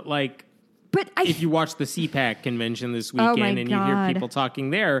have, but like, if you watch the CPAC convention this weekend and you hear people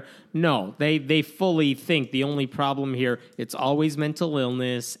talking there, no, they fully think the only problem here, it's always mental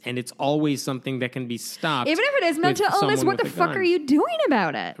illness and it's always something that can be stopped. Even if it is mental illness, what the fuck are you doing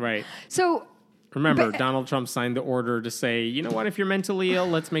about it? Right. So remember, Donald Trump signed the order to say, you know what, if you're mentally ill,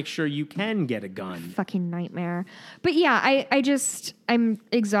 let's make sure you can get a gun. Fucking nightmare. But yeah, I'm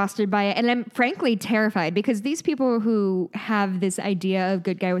exhausted by it. And I'm frankly terrified because these people who have this idea of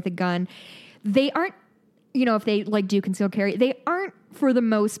good guy with a gun, they aren't, if they like do concealed carry, they aren't for the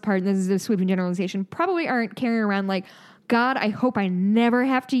most part, and this is a sweeping generalization, probably aren't carrying around like, God, I hope I never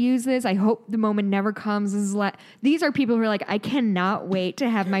have to use this. I hope the moment never comes. These are people who are like, I cannot wait to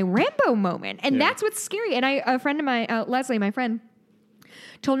have my Rambo moment. And that's what's scary. And a friend of mine, Leslie, my friend,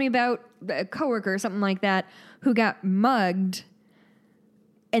 told me about a coworker or something like that who got mugged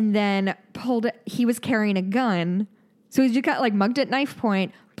and then he was carrying a gun. So he just got like mugged at knife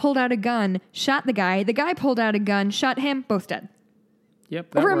point, pulled out a gun, shot the guy. The guy pulled out a gun, shot him, both dead.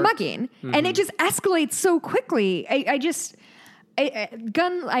 Yep. Over a mugging. Mm-hmm. And it just escalates so quickly. I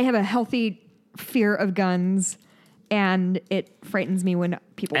have a healthy fear of guns, and it frightens me when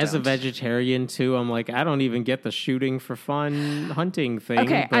people As a vegetarian, too, I'm like, I don't even get the shooting for fun hunting thing.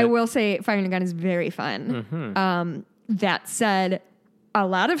 Okay, I will say firing a gun is very fun. Mm-hmm. That said, a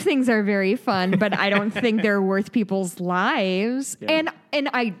lot of things are very fun, but I don't think they're worth people's lives. Yeah. And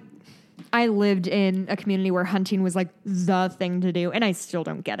I lived in a community where hunting was like the thing to do, and I still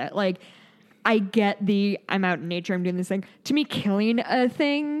don't get it. Like, I get I'm out in nature, I'm doing this thing. To me, killing a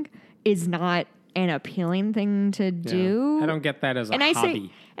thing is not an appealing thing to do. I don't get that as a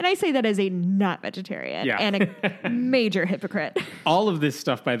hobby. I say that as a not vegetarian and a major hypocrite. All of this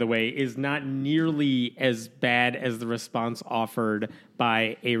stuff, by the way, is not nearly as bad as the response offered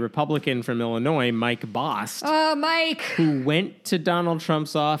by a Republican from Illinois, Mike Bost. Oh, Mike! Who went to Donald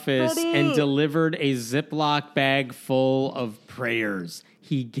Trump's office and delivered a Ziploc bag full of prayers.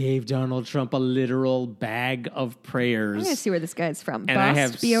 He gave Donald Trump a literal bag of prayers. I'm going to see where this guy's from. And I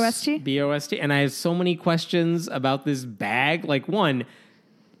have B-O-S-T? B-O-S-T. And I have so many questions about this bag. Like, one,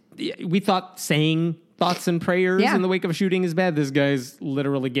 we thought saying thoughts and prayers in the wake of a shooting is bad. This guy's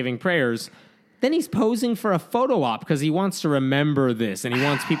literally giving prayers. Then he's posing for a photo op because he wants to remember this and he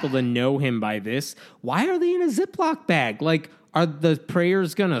wants people to know him by this. Why are they in a Ziploc bag? Like, are the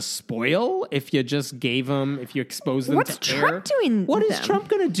prayers going to spoil if you just gave them, if you expose them What's to air? Trump doing? What is Trump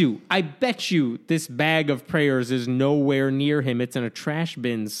going to do? I bet you this bag of prayers is nowhere near him. It's in a trash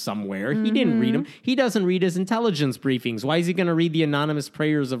bin somewhere. He didn't read them. He doesn't read his intelligence briefings. Why is he going to read the anonymous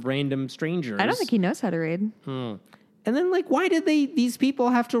prayers of random strangers? I don't think he knows how to read. And then, like, why did these people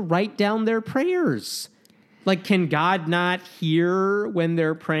have to write down their prayers? Like, can God not hear when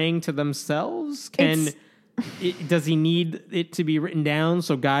they're praying to themselves? Does he need it to be written down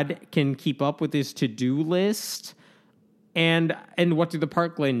so God can keep up with his to-do list? And what do the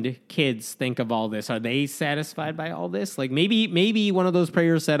Parkland kids think of all this? Are they satisfied by all this? Like, maybe one of those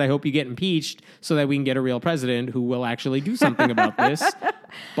prayers said, I hope you get impeached so that we can get a real president who will actually do something about this.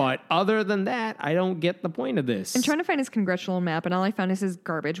 But other than that, I don't get the point of this. I'm trying to find his congressional map, and all I found is his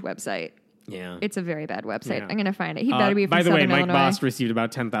garbage website. Yeah. It's a very bad website. Yeah. I'm going to find it. He better be from By the way, Southern Mike Illinois. Bost received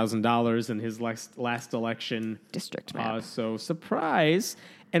about $10,000 in his last election. District map. So surprise.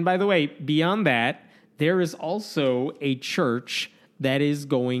 And by the way, beyond that, there is also a church that is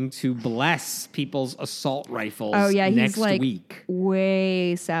going to bless people's assault rifles next he's like week.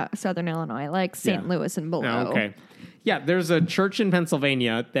 way Southern Illinois, like St. Louis and below. Oh, okay. Yeah, there's a church in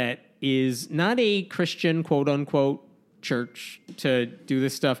Pennsylvania that is not a Christian, quote unquote, church to do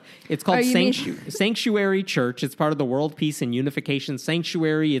this stuff. It's called Sanctuary Church. It's part of the World Peace and Unification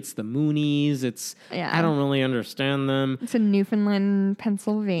Sanctuary. It's the Moonies. I don't really understand them. It's in Newfoundland,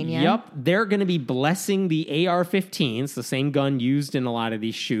 Pennsylvania. Yep. They're going to be blessing the AR-15s, the same gun used in a lot of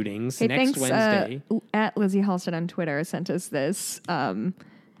these shootings, next Wednesday. At Lizzie Halstead on Twitter sent us this.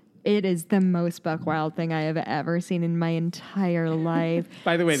 It is the most buck wild thing I have ever seen in my entire life.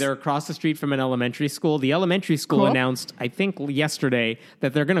 By the way, they're across the street from an elementary school. The elementary school announced, I think yesterday,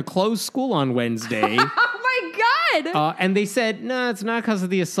 that they're going to close school on Wednesday. Oh my God! And they said, no, it's not because of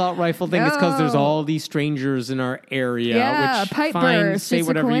the assault rifle thing. It's because there's all these strangers in our area. Yeah, which, pipe fine, burst. say It's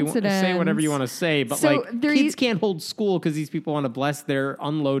whatever a you want to say. But so kids can't hold school because these people want to bless their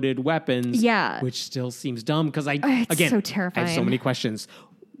unloaded weapons. Yeah, which still seems dumb because it's so terrifying. I have so many questions.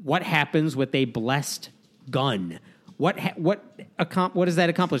 What happens with a blessed gun? What does that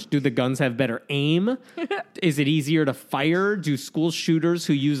accomplish? Do the guns have better aim? Is it easier to fire? Do school shooters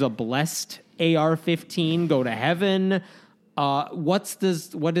who use a blessed AR-15 go to heaven? What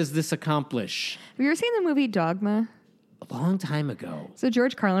does this accomplish? Have you ever seen the movie Dogma? A long time ago. So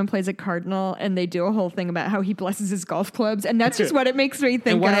George Carlin plays a cardinal, and they do a whole thing about how he blesses his golf clubs, and that's just what it makes me think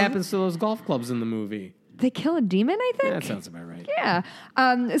of. And what happens to those golf clubs in the movie? They kill a demon, I think? That sounds about right. Yeah.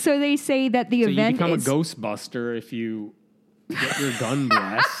 So they say that the event you become a Ghostbuster if you get your gun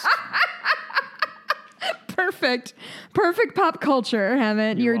blessed. Perfect pop culture,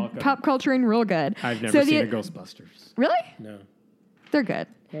 Hammett. You're welcome. pop culturing real good. I've never seen a Ghostbusters. Really? No. They're good.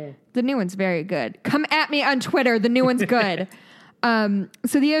 The new one's very good. Come at me on Twitter. The new one's good.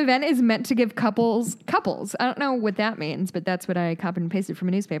 So the event is meant to give couples, I don't know what that means, but that's what I copied and pasted from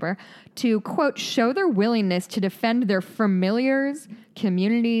a newspaper, to, quote, show their willingness to defend their familiars,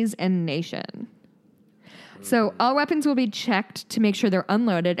 communities, and nation. So all weapons will be checked to make sure they're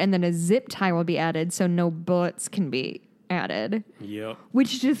unloaded, and then a zip tie will be added so no bullets can be added. Yep.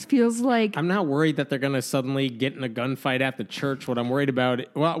 Which just feels like... I'm not worried that they're going to suddenly get in a gunfight at the church. What I'm worried about,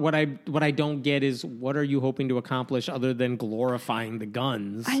 what I don't get is, what are you hoping to accomplish other than glorifying the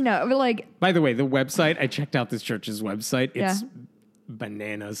guns? I know, but like... By the way, the website, I checked out this church's website. It's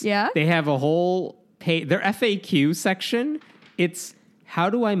bananas. Yeah? They have a whole page, their FAQ section. It's, how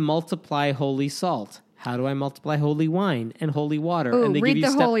do I multiply holy salt? How do I multiply holy wine and holy water? Ooh, and they read give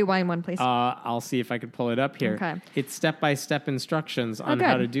you the holy wine one, please. I'll see if I could pull it up here. Okay. It's step-by-step instructions on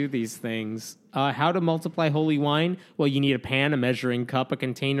how to do these things. How to multiply holy wine? Well, you need a pan, a measuring cup, a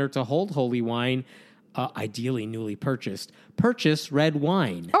container to hold holy wine, ideally newly purchased. Purchase red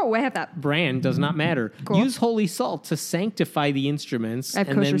wine. Oh, I have that. Brand does not matter. Cool. Use holy salt to sanctify the instruments, and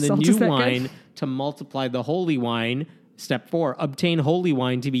then the salt. new wine to multiply the holy wine. Step 4, obtain holy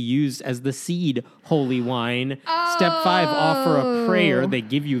wine to be used as the seed holy wine. Oh. Step 5, offer a prayer. They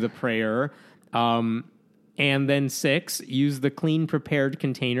give you the prayer. And then 6, use the clean prepared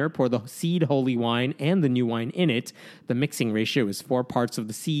container, pour the seed holy wine and the new wine in it. The mixing ratio is 4 parts of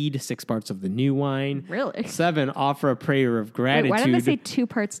the seed, 6 parts of the new wine. Really? 7, offer a prayer of gratitude. Wait, why didn't they say 2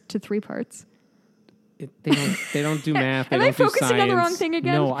 parts to 3 parts? They don't do math. They Am I don't do focusing science. on the wrong thing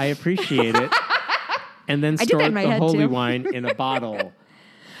again? No, I appreciate it. And then I did store that in my the head, holy too. wine in a bottle.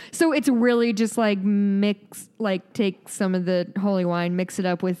 So it's really just like take some of the holy wine, mix it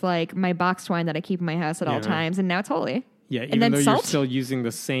up with like my boxed wine that I keep in my house at all times, and now it's holy. Yeah, and even then though salt? you're still using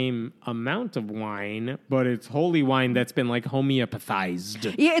the same amount of wine, but it's holy wine that's been like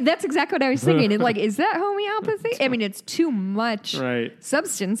homeopathized. Yeah, that's exactly what I was thinking. Like, is that homeopathy? I mean, it's too much Right.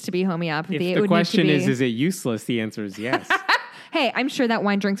 substance to be homeopathy. If It the would question need to be, is it useless? The answer is yes. hey, I'm sure that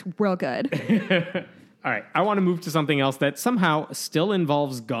wine drink's real good. All right, I want to move to something else that somehow still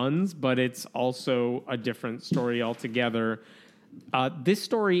involves guns, but it's also a different story altogether. This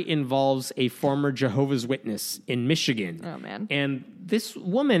story involves a former Jehovah's Witness in Michigan. Oh, man. And this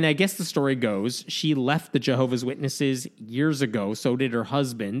woman, I guess the story goes, she left the Jehovah's Witnesses years ago. So did her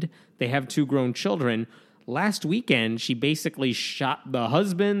husband. They have 2 grown children. Last weekend, she basically shot the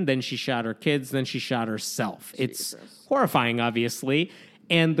husband, then she shot her kids, then she shot herself. It's horrifying, obviously.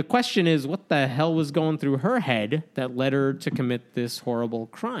 And the question is, what the hell was going through her head that led her to commit this horrible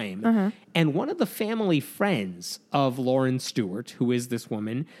crime? And one of the family friends of Lauren Stewart, who is this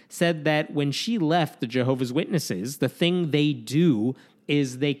woman, said that when she left the Jehovah's Witnesses, the thing they do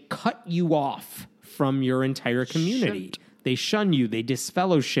is they cut you off from your entire community. They shun you, they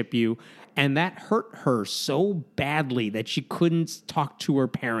disfellowship you. And that hurt her so badly that she couldn't talk to her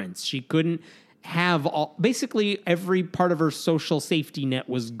parents. She couldn't have basically every part of her social safety net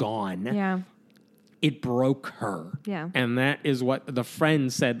was gone. Yeah. It broke her. Yeah. And that is what the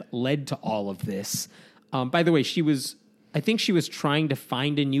friend said led to all of this. By the way, I think she was trying to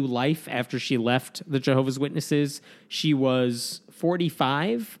find a new life after she left the Jehovah's Witnesses. She was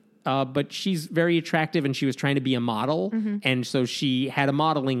 45. But she's very attractive and she was trying to be a model. And so she had a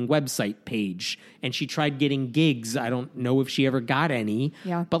modeling website page and she tried getting gigs. I don't know if she ever got any,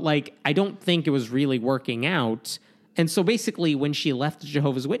 but like, I don't think it was really working out. And so basically when she left the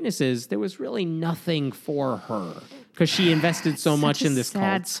Jehovah's Witnesses, there was really nothing for her because she invested so much in this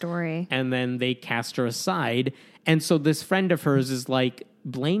sad cult. story. And then they cast her aside. And so this friend of hers is like,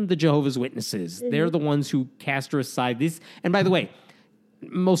 blame the Jehovah's Witnesses. They're the ones who cast her aside. And by the way,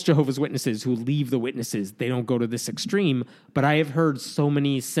 most Jehovah's Witnesses who leave the witnesses, they don't go to this extreme, but I have heard so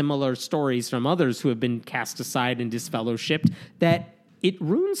many similar stories from others who have been cast aside and disfellowshipped that it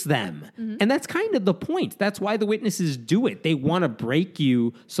ruins them. And that's kind of the point. That's why the witnesses do it. They want to break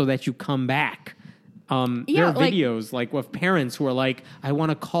you so that you come back. There are videos like with parents who are like, I want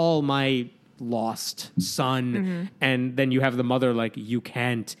to call my lost son. And then you have the mother like, you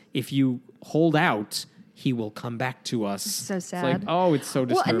can't. If you hold out, he will come back to us. So sad. It's like, oh, it's so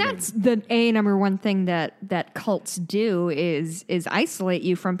disturbing. Well, and that's the number one thing that cults do is isolate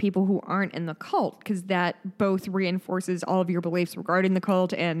you from people who aren't in the cult, because that both reinforces all of your beliefs regarding the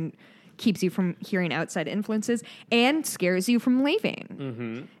cult and keeps you from hearing outside influences and scares you from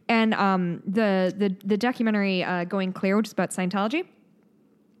leaving. And the documentary Going Clear, which is about Scientology,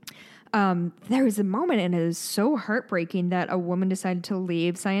 there was a moment, and it is so heartbreaking, that a woman decided to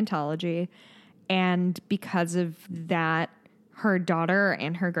leave Scientology. And because of that, her daughter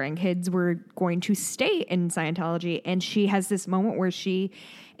and her grandkids were going to stay in Scientology. And she has this moment where she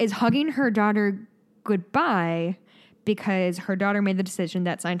is hugging her daughter goodbye because her daughter made the decision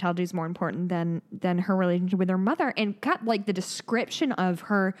that Scientology is more important than her relationship with her mother. And got like the description of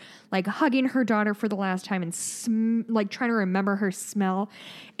her like hugging her daughter for the last time and like trying to remember her smell.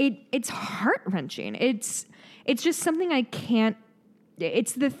 It's heart-wrenching. It's just something I can't.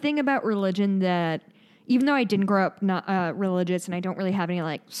 It's the thing about religion that, even though I didn't grow up not religious and I don't really have any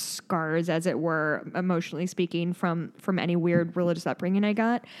like scars, as it were, emotionally speaking, from any weird religious upbringing I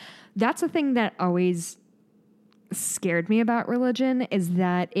got, that's the thing that always scared me about religion, is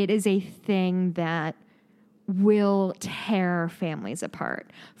that it is a thing that will tear families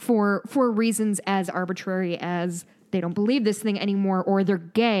apart for reasons as arbitrary as they don't believe this thing anymore, or they're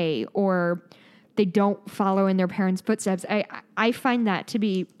gay, or they don't follow in their parents' footsteps. I find that to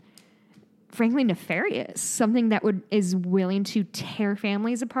be, frankly, nefarious. Something that is willing to tear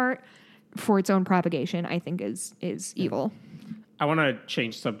families apart for its own propagation, I think is evil. I want to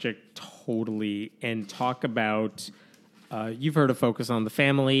change subject totally and talk about, you've heard of Focus on the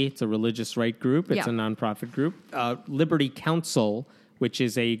Family. It's a religious right group. It's a nonprofit group. Liberty Counsel, which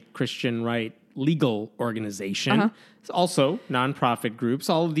is a Christian right legal organization. It's also nonprofit groups.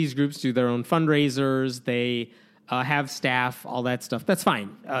 All of these groups do their own fundraisers. They have staff, all that stuff. That's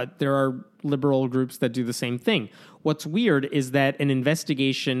fine. There are liberal groups that do the same thing. What's weird is that an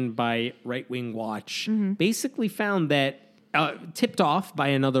investigation by Right Wing Watch basically found that, tipped off by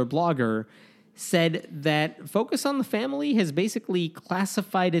another blogger, said that Focus on the Family has basically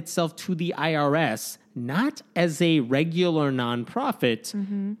classified itself to the IRS not as a regular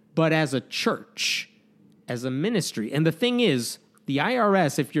nonprofit, but as a church, as a ministry. And the thing is, the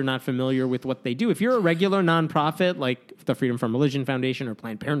IRS, if you're not familiar with what they do, if you're a regular nonprofit like the Freedom from Religion Foundation or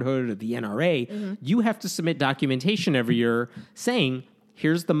Planned Parenthood or the NRA, you have to submit documentation every year saying,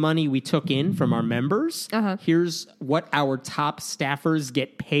 here's the money we took in from our members. Here's what our top staffers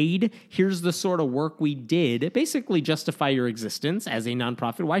get paid. Here's the sort of work we did. Basically justify your existence as a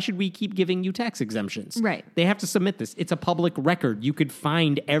nonprofit. Why should we keep giving you tax exemptions? Right. They have to submit this. It's a public record. You could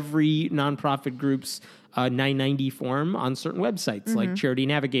find every nonprofit group's 990 form on certain websites like Charity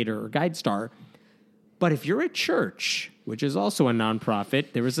Navigator or GuideStar. But if you're a church, which is also a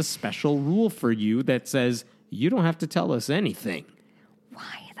nonprofit, there is a special rule for you that says you don't have to tell us anything.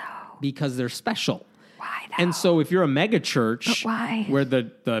 Why though? Because they're special. Why though? And so if you're a mega church But why? where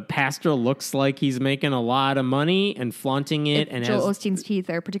the pastor looks like he's making a lot of money and flaunting it and Joel has Osteen's teeth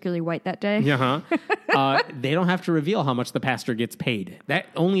are particularly white that day. they don't have to reveal how much the pastor gets paid. That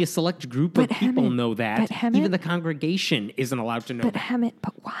only a select group of But people Hammett- know that. but Hammett- Even the congregation isn't allowed to know But that Hammett,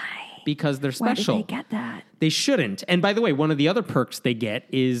 but why? because they're Why special. did they get that? They shouldn't. And by the way, one of the other perks they get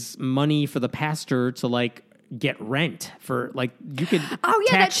is money for the pastor to like get rent for like you could Oh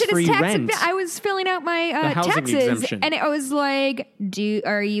yeah, that shit is tax-free tax. rent. I was filling out my housing taxes, exemption. and it was like,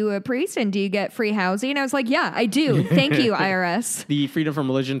 "Are you a priest and do you get free housing?" And I was like, "Yeah, I do. Thank you, IRS." The Freedom from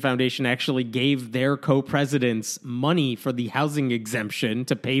Religion Foundation actually gave their co-presidents money for the housing exemption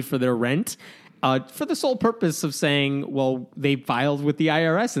to pay for their rent. For the sole purpose of saying, well, they filed with the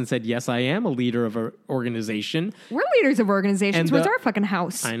IRS and said, yes, I am a leader of an organization. We're leaders of organizations. And Where's the- our fucking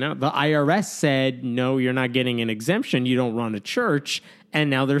house? I know. The IRS said, no, you're not getting an exemption. You don't run a church.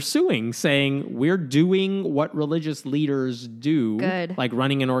 And now they're suing, saying, we're doing what religious leaders do. Good. Like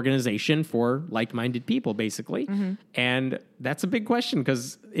running an organization for like-minded people, basically. And that's a big question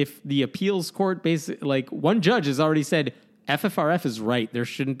because if the appeals court, like one judge has already said, FFRF is right. There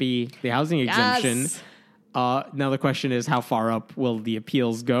shouldn't be the housing exemption. Yes. Now the question is, how far up will the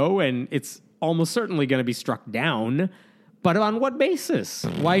appeals go? And it's almost certainly going to be struck down. But on what basis?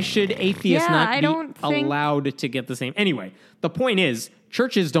 Why should atheists Yeah, not I be don't think- allowed to get the same? Anyway, the point is,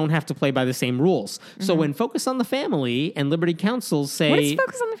 churches don't have to play by the same rules. So when Focus on the Family and Liberty Counsel say... What does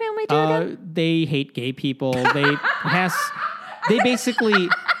Focus on the Family do again? they hate gay people. They basically...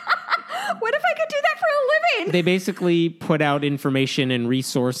 What if I could do that for a living? They basically put out information and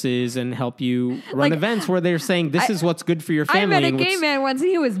resources and help you run Like, events where they're saying this is what's good for your I family. met a and gay what's- man once and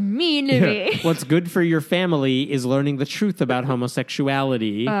he was mean to me. What's good for your family is learning the truth about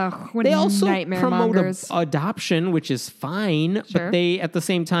homosexuality. Ugh, what They also nightmare promote mongers. adoption, which is fine, Sure. but they at the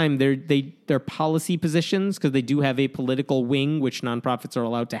same time their policy positions, because they do have a political wing, which nonprofits are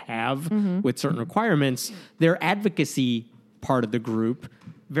allowed to have with certain requirements. Their advocacy part of the group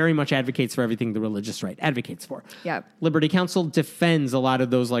very much advocates for everything the religious right advocates for. Yep. Liberty Counsel defends a lot of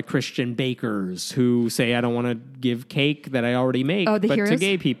those like Christian bakers who say, I don't want to give cake that I already make, Oh, the but to heroes?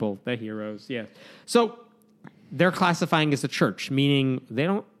 gay people, the heroes, yeah. So they're classifying as a church, meaning they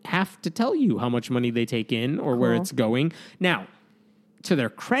don't have to tell you how much money they take in or where Cool. it's going. Now, to their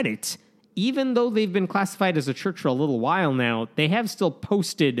credit, even though they've been classified as a church for a little while now, they have still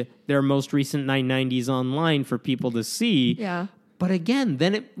posted their most recent 990s online for people to see. Yeah. But again,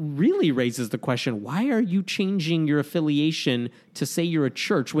 then it really raises the question, why are you changing your affiliation to say you're a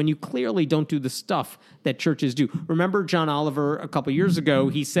church when you clearly don't do the stuff that churches do? Remember John Oliver a couple years ago,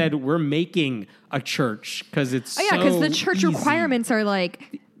 he said, we're making a church because it's Oh, yeah, because the so church easy. requirements are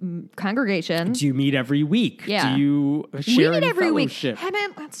like congregation. Do you meet every week? Yeah. Do you We share meet in every week. fellowship?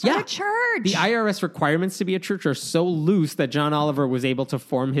 Hammett, let's start Yeah. a church. The IRS requirements to be a church are so loose that John Oliver was able to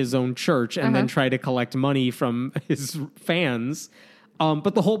form his own church and then try to collect money from his fans.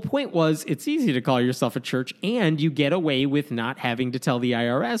 But the whole point was it's easy to call yourself a church and you get away with not having to tell the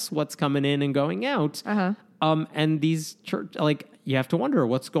IRS what's coming in and going out. And these church, like, you have to wonder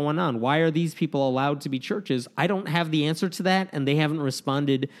what's going on. Why are these people allowed to be churches? I don't have the answer to that, and they haven't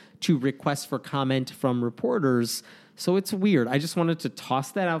responded to requests for comment from reporters. So it's weird. I just wanted to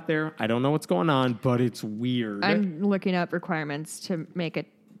toss that out there. I don't know what's going on, but it's weird. I'm looking up requirements to make a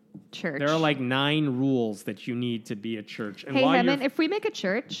church. There are like 9 rules that you need to be a church. And Hey, while Hammond, you're, if we make a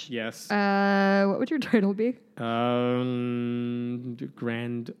church, yes, what would your title be?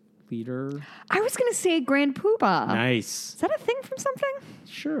 grand leader. I was going to say Grand Poobah. Nice. Is that a thing from something?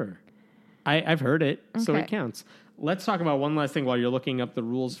 Sure. I've heard it, so Okay. it counts. Let's talk about one last thing while you're looking up the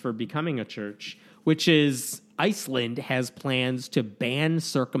rules for becoming a church, which is Iceland has plans to ban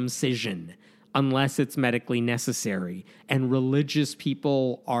circumcision. unless it's medically necessary. And religious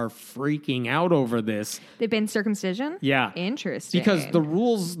people are freaking out over this. They banned circumcision? Yeah. Interesting. Because the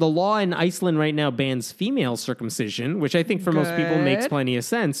law in Iceland right now bans female circumcision, which I think for most people makes plenty of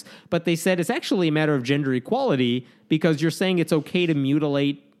sense. But they said it's actually a matter of gender equality because you're saying it's okay to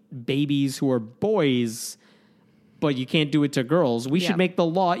mutilate babies who are boys, but you can't do it to girls. We should make the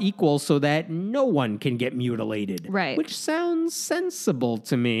law equal so that no one can get mutilated. Right. Which sounds sensible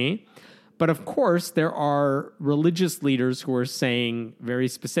to me. But of course, there are religious leaders who are saying very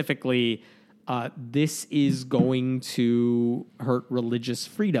specifically, this is going to hurt religious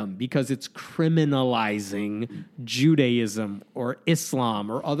freedom because it's criminalizing Judaism or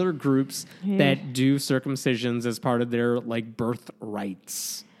Islam or other groups that do circumcisions as part of their like birth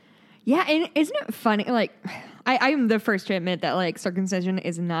rights. Yeah, and isn't it funny? Like, I'm the first to admit that like circumcision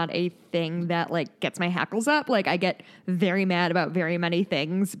is not a thing that like gets my hackles up. Like, I get very mad about very many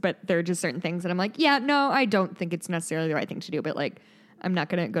things, but there are just certain things that I'm like, yeah, no, I don't think it's necessarily the right thing to do. But like, I'm not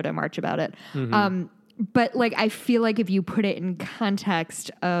going to go to march about it. But like, I feel like if you put it in context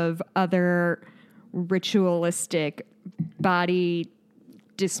of other ritualistic body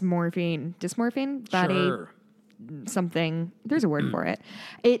dysmorphine body. Sure. Something, there's a word for it.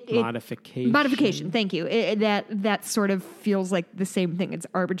 Modification. Thank you. That sort of feels like the same thing. It's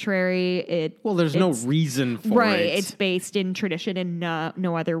arbitrary. There's no reason for it. Right. It's based in tradition and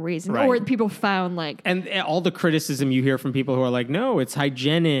no other reason. Right. Or people found like, and all the criticism you hear from people who are like, no, it's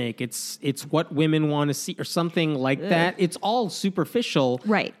hygienic. It's what women want to see or something like that. It's all superficial.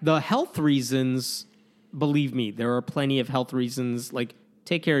 Right. The health reasons, believe me, there are plenty of health reasons. Like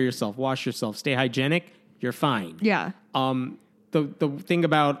take care of yourself, wash yourself, stay hygienic. You're fine. Yeah. The thing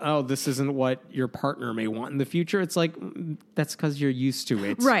about, this isn't what your partner may want in the future. It's like, that's because you're used to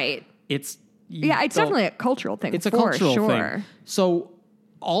it. Right. It's definitely a cultural thing. It's a cultural thing. So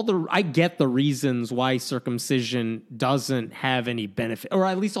I get the reasons why circumcision doesn't have any benefit, or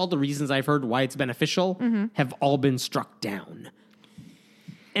at least all the reasons I've heard why it's beneficial have all been struck down.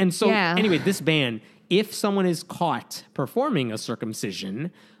 And so anyway, this ban, if someone is caught performing a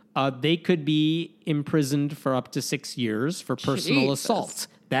circumcision, they could be imprisoned for up to 6 years for personal assault.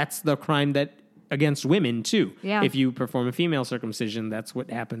 That's the crime that against women, too. Yeah. If you perform a female circumcision, that's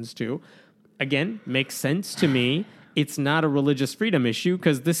what happens too. Again, makes sense to me. It's not a religious freedom issue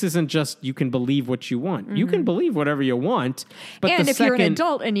because this isn't just you can believe what you want. You can believe whatever you want. But and if you're an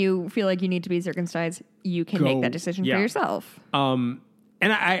adult and you feel like you need to be circumcised, you can make that decision for yourself. And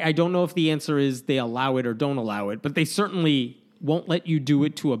I don't know if the answer is they allow it or don't allow it, but they certainly won't let you do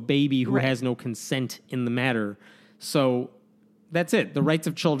it to a baby who has no consent in the matter. So that's it. The rights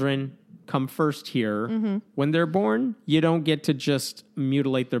of children come first here. When they're born, you don't get to just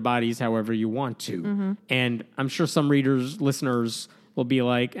mutilate their bodies however you want to. And I'm sure some listeners will be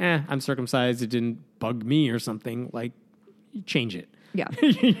like, I'm circumcised. It didn't bug me or something. Like, change it. Yeah.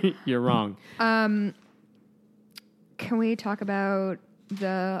 You're wrong. Can we talk about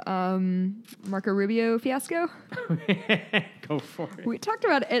the Marco Rubio fiasco? Go for it. We talked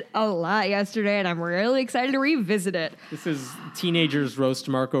about it a lot yesterday, and I'm really excited to revisit it. This is Teenagers Roast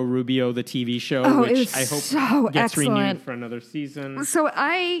Marco Rubio, the TV show, which I hope gets renewed for another season. So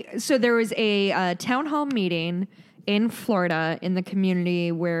there was a town hall meeting in Florida in the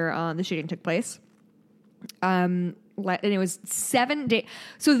community where the shooting took place. And it was 7 days.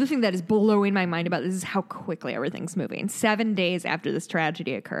 So the thing that is blowing my mind about this is how quickly everything's moving. 7 days after this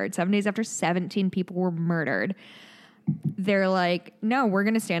tragedy occurred, 7 days after 17 people were murdered, they're like, no, we're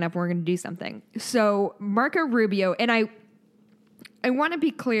going to stand up and we're going to do something. So Marco Rubio, and I want to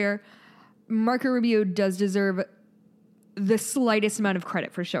be clear, Marco Rubio does deserve the slightest amount of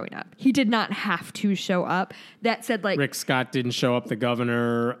credit for showing up. He did not have to show up. That said, like Rick Scott didn't show up, the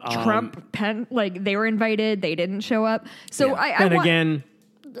governor. Trump, Penn, like they were invited, they didn't show up. So again,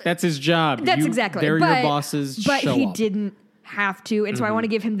 that's his job. That's exactly. They're your bosses. But he up. didn't have to, and so I want to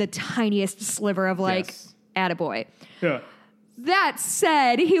give him the tiniest sliver of like, attaboy. Yeah. That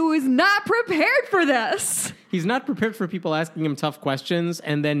said, he was not prepared for this. He's not prepared for people asking him tough questions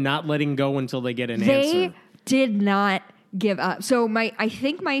and then not letting go until they get an answer. They did not give up. So I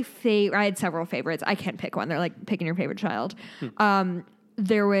think my favorite, I had several favorites. I can't pick one. They're like picking your favorite child.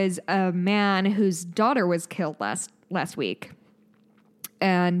 There was a man whose daughter was killed last week.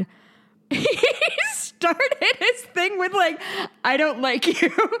 And he started his thing with like, I don't like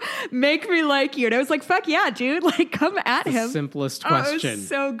you. Make me like you. And I was like, fuck yeah, dude. Like, come at him. Simplest question. It was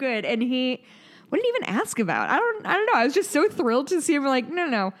so good. And what did he even ask about? I don't know. I was just so thrilled to see him like,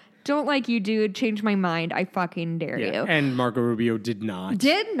 no. Don't like you, dude. Change my mind. I fucking dare you. And Marco Rubio did not.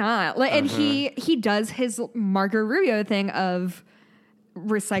 Did not. Like, and he does his Marco Rubio thing of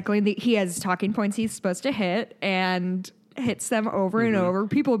recycling. He has talking points he's supposed to hit and hits them over and over.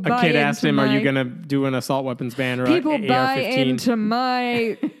 People buy A kid into asked him, "Are you going to do an assault weapons ban or people AR-15? buy into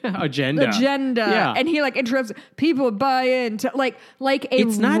my agenda?" Yeah. And he like interrupts. People buy into like a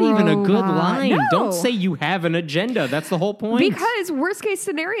It's not even a good robot. line. No. Don't say you have an agenda. That's the whole point. Because worst case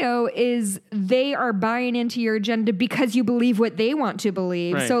scenario is they are buying into your agenda because you believe what they want to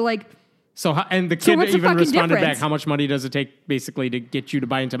believe. Right. So like. And the kid what's the even fucking responded difference? back, "How much money does it take basically to get you to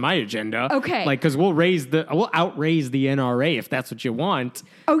buy into my agenda?" Okay. Like, because we'll outraise the NRA if that's what you want.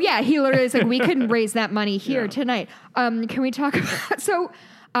 Oh yeah, he literally is like, we couldn't raise that money here tonight. Can we talk about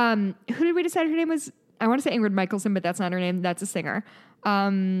who did we decide her name was? I want to say Ingrid Michaelson, but that's not her name. That's a singer.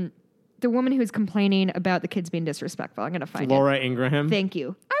 The woman who's complaining about the kids being disrespectful. I'm gonna find Laura it. Ingraham. Thank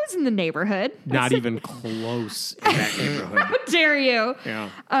you. I was in the neighborhood. Not even close in that neighborhood. How dare you? Yeah.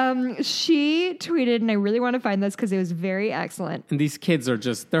 She tweeted, and I really want to find this because it was very excellent. And these kids are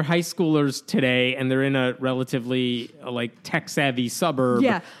they're high schoolers today, and they're in a relatively tech savvy suburb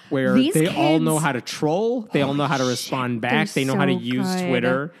where These they all kids- know how to troll. They all know how to respond back. they're They know how to so use good.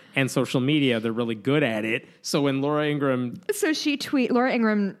 Twitter and social media. They're really good at it. So when Laura Ingraham, So Laura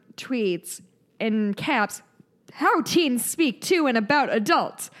Ingram tweets in caps, "How teens speak to and about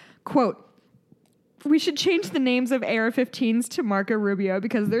adults." Quote, "We should change the names of AR-15s to Marco Rubio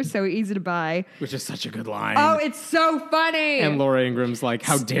because they're so easy to buy." which is such a good line. Oh, it's so funny. And Laura Ingram's like,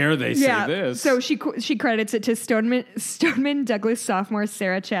 "How dare they say this?" So she credits it to Stoneman Douglas sophomore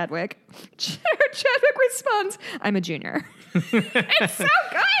Sarah Chadwick. Sarah Chadwick responds, "I'm a junior." It's so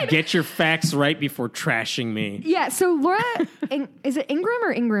good. Get your facts right before trashing me. Yeah. So Laura, is it Ingram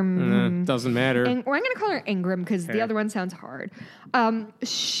or Ingram? Doesn't matter. I'm going to call her Ingram because the other one sounds hard.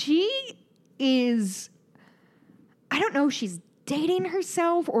 She is, I don't know if she's dating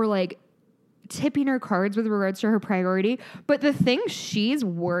herself or like tipping her cards with regards to her priority, but the thing she's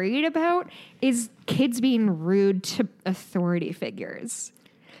worried about is kids being rude to authority figures.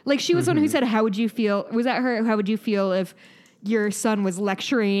 Like she was the one who said, "How would you feel?" Was that her? "How would you feel if your son was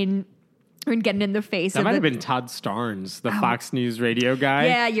lecturing and getting in the face?" That might have been Todd Starnes, the Fox News radio guy.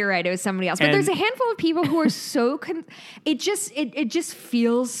 Yeah, you're right. It was somebody else. But And- there's a handful of people who are so it just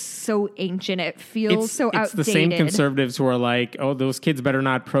feels so ancient. It feels so outdated. It's the same conservatives who are like, "Oh, those kids better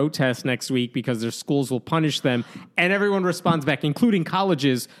not protest next week because their schools will punish them." And everyone responds back, including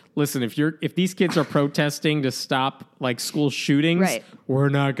colleges, "Listen, if these kids are protesting to stop like school shootings, Right. we're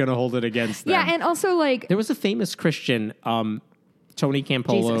not going to hold it against them." Yeah, and also like There was a famous Christian, Tony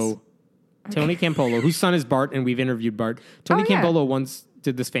Campolo. Jesus. Tony Campolo, whose son is Bart, and we've interviewed Bart. Tony yeah. Campolo once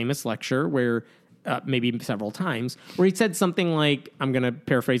did this famous lecture where, maybe several times, where he said something like, I'm going to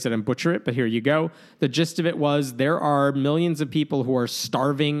paraphrase it and butcher it, but here you go. The gist of it was there are millions of people who are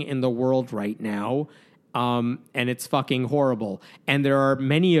starving in the world right now. And it's fucking horrible. And there are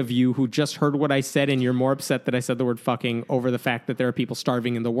many of you who just heard what I said, and you're more upset that I said the word fucking over the fact that there are people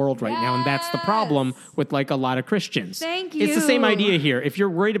starving in the world right now. And that's the problem with like a lot of Christians. Thank It's the same you. idea here. If you're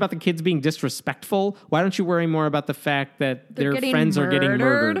worried about the kids being disrespectful, why don't you worry more about the fact that they're their getting friends are getting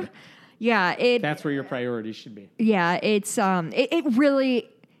murdered? Yeah, That's where your priorities should be. yeah, it's it really.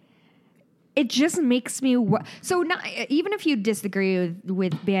 It just makes me so not even if you disagree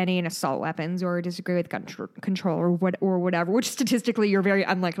with banning assault weapons or disagree with gun control or whatever, which statistically you're very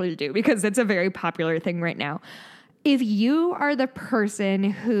unlikely to do because it's a very popular thing right now. If you are the person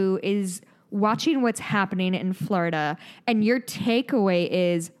who is watching what's happening in Florida and your takeaway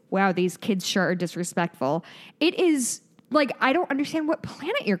is, "Wow, these kids sure are disrespectful," it is like I don't understand what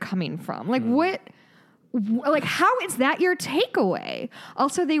planet you're coming from. Like what. Like, how is that your takeaway?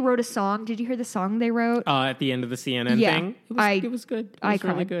 Also, they wrote a song. Did you hear the song they wrote? At the end of the CNN Yeah, thing, it was good. It I was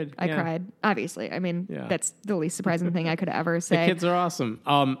cried. really good. I Yeah. cried. Obviously, I mean, Yeah. that's the least surprising thing I could ever The say. kids are awesome.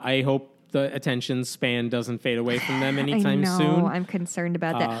 I hope the attention span doesn't fade away from them I anytime know. soon. I'm concerned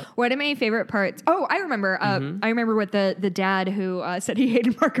about that. One of my favorite parts. Oh, I remember. I remember what the dad who said he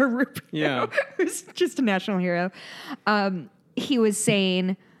hated Marco Rubio. Yeah. who's just a national hero. He was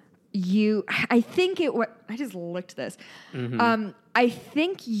saying. I think I just looked this. I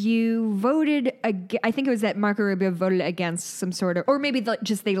think you voted. I think it was that Marco Rubio voted against some sort of, or maybe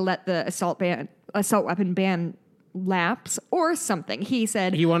they let the assault weapon ban lapse or something. He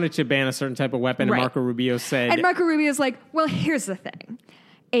said He wanted to ban a certain type of weapon, Right. and Marco Rubio said, and Marco Rubio's like, well, here's the thing.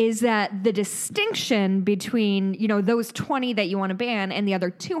 Is that the distinction between, those 20 that you want to ban and the other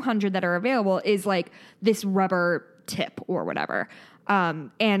 200 that are available is like this rubber tip or whatever.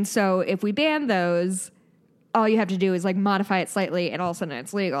 And so if we ban those, all you have to do is like modify it slightly and all of a sudden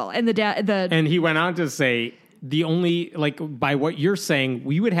it's legal. And and he went on to say, the only, like, by what you're saying,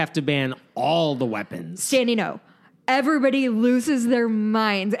 we would have to ban all the weapons. standing O. everybody loses their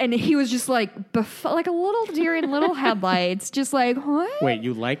minds. And he was just like, like a little deer in little headlights, just like, what? Wait,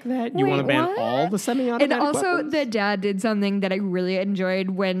 you like that? You Wait, want to ban what? all the semi-automatic And also, weapons? the dad did something that I really enjoyed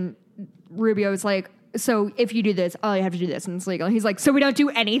when Rubio was like, so if you do this, all you have to do this and it's legal. And he's like, so we don't do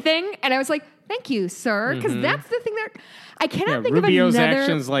anything? And I was like, thank you, sir. Because that's the thing that I cannot think Rubio's of another.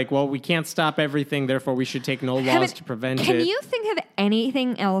 actions like, well, we can't stop everything, therefore we should take no laws to prevent Can it. you think of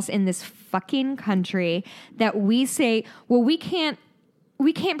anything else in this fucking country that we say, well, we can't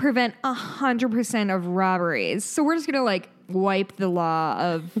prevent 100% of robberies, so we're just gonna like wipe the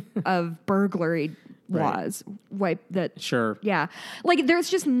law of burglary laws, wipe that. Sure. Yeah, like there's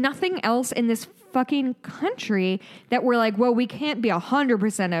just nothing else in this fucking country that we're like, well, we can't be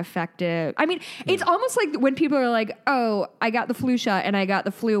 100% effective. I mean, it's almost like when people are like, oh, I got the flu shot and I got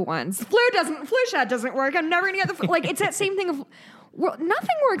the flu once. The flu shot doesn't work. I'm never gonna get the flu. Like, it's that same thing of, well,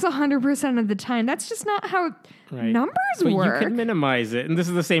 nothing works 100% of the time. That's just not how numbers But work. you can minimize it. And this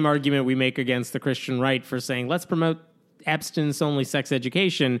is the same argument we make against the Christian right for saying, let's promote abstinence-only sex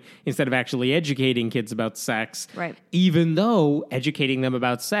education instead of actually educating kids about sex. Right. Even though educating them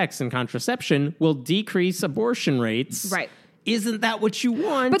about sex and contraception will decrease abortion rates. Right. Isn't that what you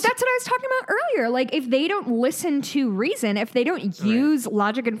want? But that's what I was talking about earlier. Like, if they don't listen to reason, if they don't use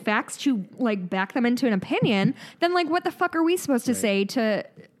logic and facts to like back them into an opinion, then like, what the fuck are we supposed to say to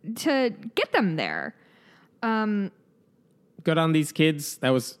get them there? Good on these kids.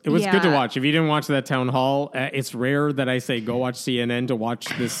 It was good to Yeah. watch. If you didn't watch that town hall, it's rare that I say go watch CNN to watch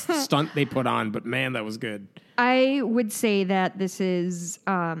this stunt they put on. But man, that was good. I would say that this is.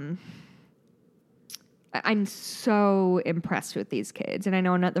 I'm so impressed with these kids, and I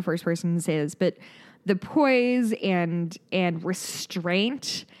know I'm not the first person to say this, but the poise and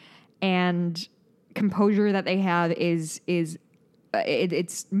restraint and composure that they have is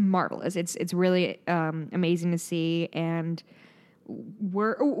it's marvelous. It's really amazing to see, and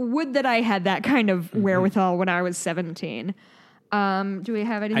would that I had that kind of wherewithal when I was 17. Do we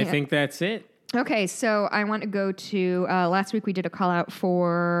have anything? I think that's it. Okay, so I want to go to last week we did a call out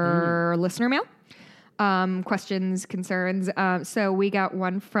for listener mail. Questions, concerns. So we got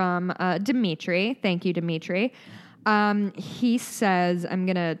one from Dimitri. Thank you, Dimitri. He says, I'm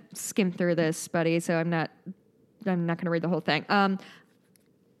going to skim through this, buddy, so I'm not going to read the whole thing.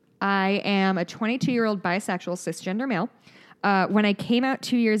 I am a 22-year-old bisexual cisgender male. When I came out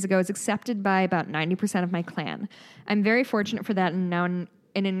 2 years ago, I was accepted by about 90% of my clan. I'm very fortunate for that, and now in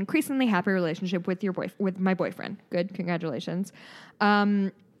an increasingly happy relationship with with my boyfriend. Good, congratulations.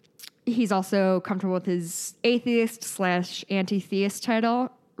 He's also comfortable with his atheist/anti-theist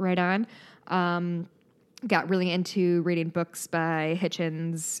title. Right on. Got really into reading books by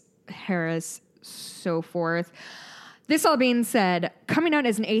Hitchens, Harris, so forth. This all being said, coming out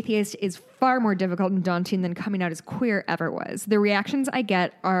as an atheist is far more difficult and daunting than coming out as queer ever was. The reactions I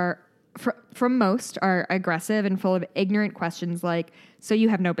get from most are aggressive and full of ignorant questions like, so you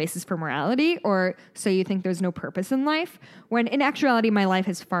have no basis for morality, or so you think there's no purpose in life, when in actuality my life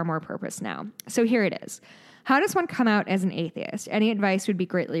has far more purpose now. So here it is. How does one come out as an atheist? Any advice would be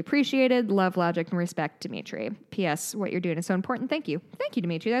greatly appreciated. Love, logic, and respect, Dimitri. P.S. What you're doing is so important. Thank you. Thank you,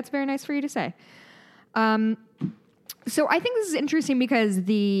 Dimitri. That's very nice for you to say. So I think this is interesting because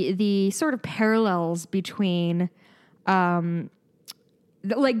the sort of parallels between definitely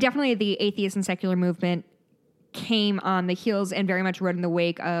the atheist and secular movement came on the heels and very much rode in the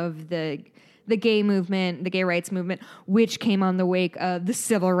wake of the gay movement, the gay rights movement, which came on the wake of the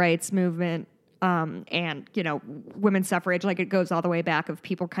civil rights movement, and, women's suffrage. Like, it goes all the way back of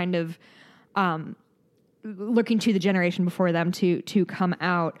people kind of looking to the generation before them to come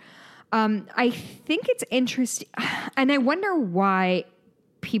out. I think it's interesting, and I wonder why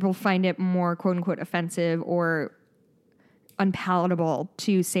people find it more quote unquote offensive or unpalatable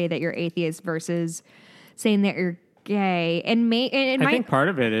to say that you're atheist versus saying that you're gay. And I think part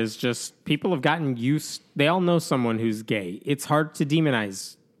of it is just people have gotten used. They all know someone who's gay. It's hard to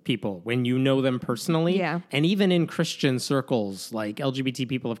demonize people when you know them personally. Yeah. And even in Christian circles, like LGBT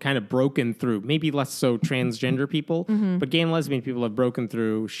people have kind of broken through, maybe less so transgender people, but gay and lesbian people have broken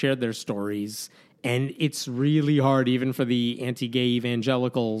through, shared their stories. And it's really hard, even for the anti-gay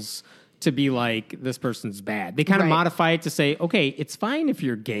evangelicals, to be like, this person's bad. They kind of modify it to say, okay, it's fine if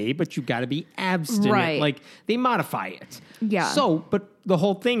you're gay, but you got to be abstinent. Right. Like, they modify it. Yeah. So, but the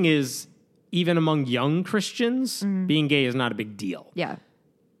whole thing is, even among young Christians, being gay is not a big deal. Yeah.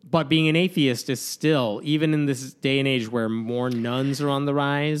 But being an atheist is still, even in this day and age where more nuns are on the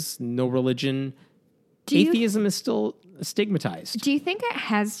rise, no religion, atheism is still stigmatized. Do you think it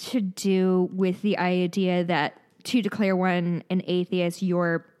has to do with the idea that to declare one an atheist,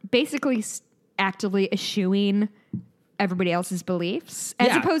 you're basically actively eschewing everybody else's beliefs, as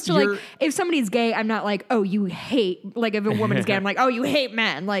Yeah, opposed to like, if somebody's gay, I'm not like, oh, you hate, like if a woman is gay, I'm like, oh, you hate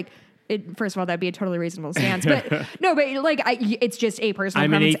men. Like, first of all, that'd be a totally reasonable stance, but no, but like, it's just a personal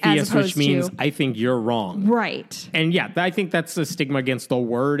I'm an preference as atheist, which opposed means to, I think you're wrong. right. And yeah, I think that's a stigma against the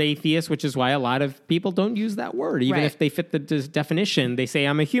word atheist, which is why a lot of people don't use that word. Even Right. if they fit the definition, they say,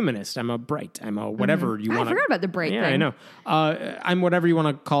 I'm a humanist, I'm a bright, I'm a whatever you want to. I forgot about the bright Yeah, thing. I know. I'm whatever you want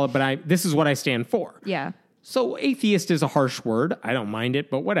to call it, but this is what I stand for. Yeah. So atheist is a harsh word. I don't mind it,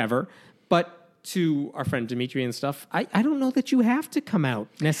 but whatever. But to our friend Dimitri and stuff, I don't know that you have to come out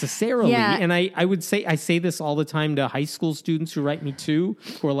necessarily. Yeah. And I would say, I say this all the time to high school students who write me too,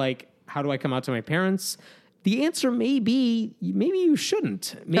 who are like, how do I come out to my parents? The answer may be, maybe you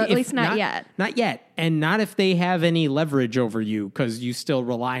shouldn't. At least not yet. Not yet. And not if they have any leverage over you, because you still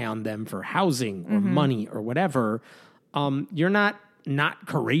rely on them for housing or money or whatever. You're not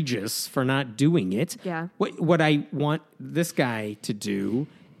courageous for not doing it. Yeah. What I want this guy to do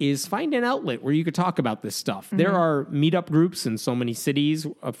is find an outlet where you could talk about this stuff. There are meetup groups in so many cities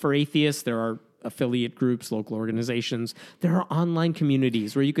for atheists. There are affiliate groups, local organizations. There are online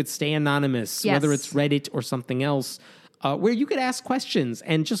communities where you could stay anonymous, Yes. whether it's Reddit or something else, where you could ask questions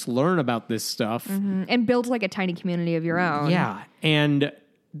and just learn about this stuff. And build like a tiny community of your own. Yeah. And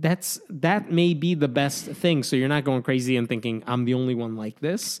that may be the best thing. So you're not going crazy and thinking, I'm the only one like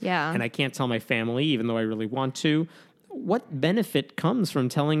this. Yeah. And I can't tell my family, even though I really want to. What benefit comes from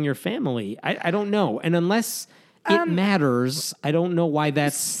telling your family? I don't know. And unless it matters, I don't know why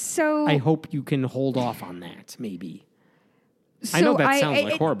that's... So I hope you can hold off on that, maybe. I know that sounds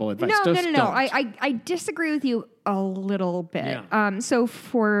like horrible advice. No, Just no. don't. I disagree with you a little bit. Yeah. So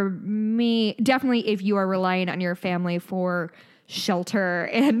for me, definitely if you are relying on your family for shelter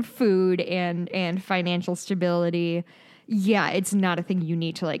and food and financial stability, yeah, it's not a thing you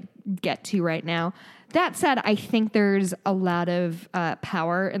need to like get to right now. That said, I think there's a lot of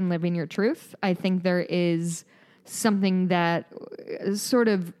power in living your truth. I think there is something that sort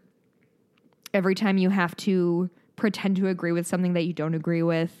of every time you have to pretend to agree with something that you don't agree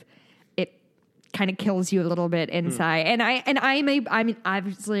with, it kind of kills you a little bit inside. And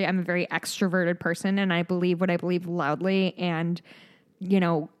obviously I'm a very extroverted person and I believe what I believe loudly and,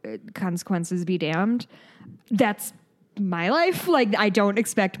 consequences be damned. That's my life. Like, I don't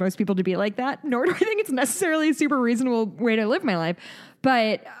expect most people to be like that, nor do I think it's necessarily a super reasonable way to live my life.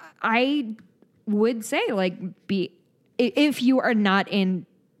 But I would say, like, if you are not in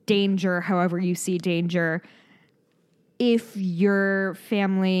danger, however you see danger, if your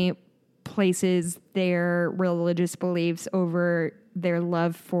family places their religious beliefs over their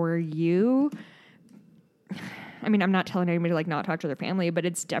love for you, I mean, I'm not telling anybody to like not talk to their family, but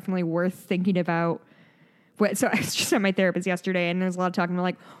it's definitely worth thinking about. So I was just at my therapist yesterday, and there was a lot of talking about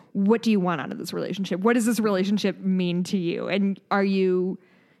like, what do you want out of this relationship? What does this relationship mean to you? And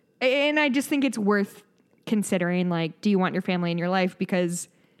I just think it's worth considering, like, do you want your family in your life because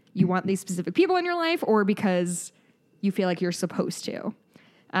you want these specific people in your life or because you feel like you're supposed to?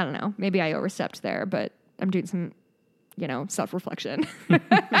 I don't know. Maybe I overstepped there, but I'm doing some, self-reflection.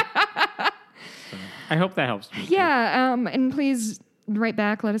 I hope that helps. Yeah. And please write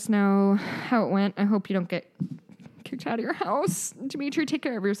back. Let us know how it went. I hope you don't get kicked out of your house. Dimitri, take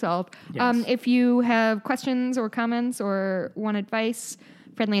care of yourself. Yes. If you have questions or comments or want advice,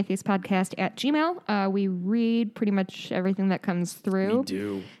 friendlyatheistpodcast@gmail.com. We read pretty much everything that comes through. We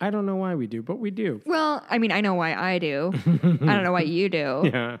do. I don't know why we do, but we do. Well, I mean, I know why I do. I don't know why you do.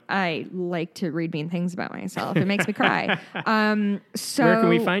 Yeah. I like to read mean things about myself. It makes me cry. So Where can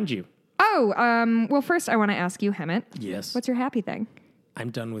we find you? Well, first I want to ask you, Hemant. Yes. What's your happy thing? I'm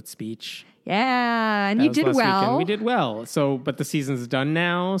done with speech. Yeah, and That you was did last well. weekend. We did well. So, but the season's done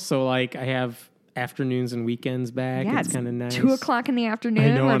now. So, like, I have afternoons and weekends back. Yeah, it's kind of nice. 2:00 in the afternoon.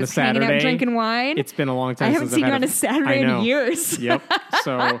 I know, We're on a just hanging Saturday. out drinking wine. It's been a long time I haven't since seen I've you had on a Saturday I know. in years. Yep.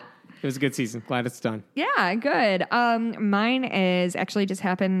 So it was a good season. Glad it's done. Yeah, good. Mine is actually just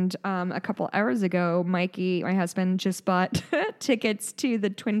happened a couple hours ago. Mikey, my husband, just bought tickets to the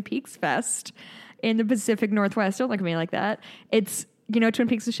Twin Peaks Fest in the Pacific Northwest. Don't look at me like that. It's, Twin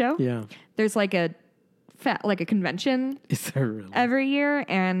Peaks the show? Yeah. There's like a convention Is there really? every year,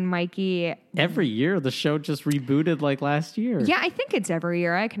 and Mikey... Every year? The show just rebooted like last year. Yeah, I think it's every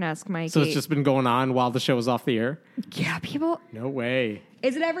year. I can ask Mikey. So it's just been going on while the show was off the air? Yeah, people... No way.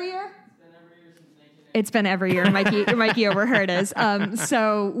 Is it every year? It's been every year. Mikey overheard us.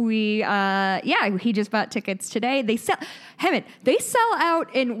 So we, he just bought tickets today. They sell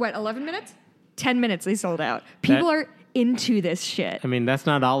out in 11 minutes? 10 minutes they sold out. People are into this shit. I mean, that's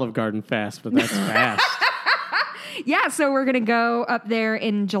not Olive Garden fast, but that's fast. Yeah, so we're going to go up there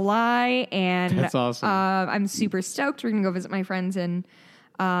in July, and That's awesome. I'm super stoked. We're going to go visit my friends in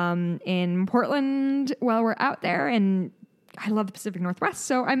Portland while we're out there, and I love the Pacific Northwest,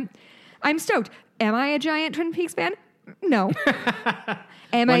 so I'm stoked. Am I a giant Twin Peaks fan? No.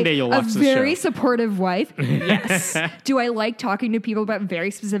 Am One I day you'll a watch the very show. supportive wife? Yes. Do I like talking to people about very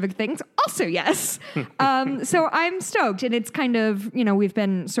specific things? Also, yes. So I'm stoked, and it's kind of, we've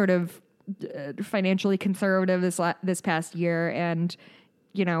been sort of financially conservative this past year, and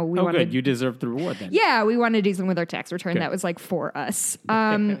we wanted. Good. You deserve the reward then. Yeah, we wanted to do something with our tax return that was like for us.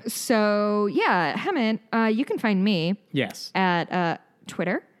 So yeah, Hemant, you can find me Yes. at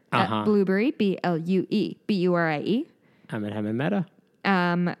Twitter at Blueberry, BlueBurie. I'm at Hemant Meta.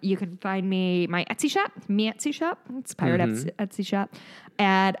 You can find me my Etsy shop, Etsy shop. It's Pirate Etsy shop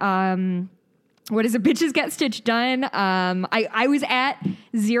at what is it? Bitches Get Stitch Done. I was at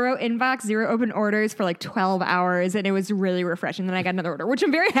 0 inbox, 0 open orders for like 12 hours, and it was really refreshing. Then I got another order, which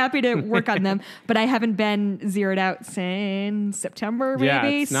I'm very happy to work on them, but I haven't been zeroed out since September, maybe. Yeah,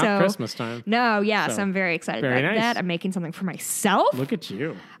 it's not Christmas time. No, yeah, so I'm very excited about that. I'm making something for myself. Look at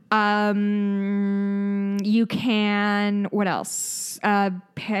you. You can, what else?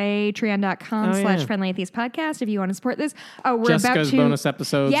 Patreon.com/Friendly Atheist Podcast if you want to support this. Oh, we're Jessica's about to bonus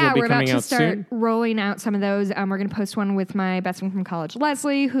episodes will be we're about coming to out start soon. rolling out some of those. We're going to post one with my best friend from college,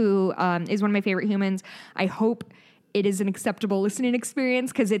 Leslie, who is one of my favorite humans. I hope it is an acceptable listening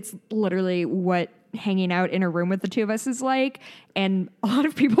experience because it's literally what hanging out in a room with the two of us is like, and a lot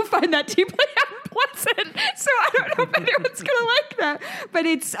of people find that deeply unpleasant. So I don't know if anyone's gonna like that, but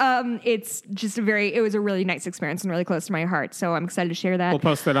it's just it was a really nice experience and really close to my heart. So I'm excited to share that. We'll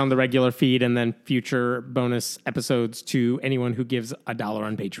post it on the regular feed and then future bonus episodes to anyone who gives $1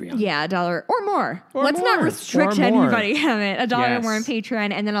 on Patreon. Yeah, $1 or more. Or Let's more. not restrict Or more. anybody. $1 or Yes. more on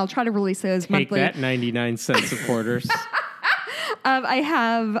Patreon, and then I'll try to release those Take monthly. that 99-cent supporters. I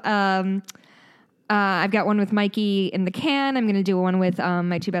have. I've got one with Mikey in the can. I'm going to do one with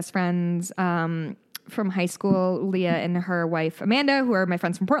my two best friends from high school, Leah and her wife, Amanda, who are my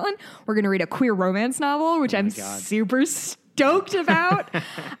friends from Portland. We're going to read a queer romance novel, which I'm super stoked about.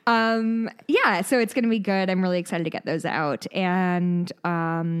 So it's going to be good. I'm really excited to get those out. And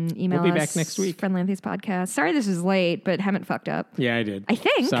email We'll be us, back next week. Friendly Atheist Podcast. Sorry this is late, but haven't fucked up. Yeah, I did. I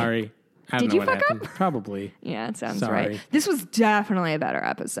think. Sorry. I don't Did know you what fuck happened. up? Probably. Yeah, it sounds Sorry. right. This was definitely a better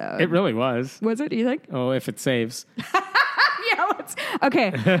episode. It really was. Was it, do you think? Oh, if it saves. Yeah,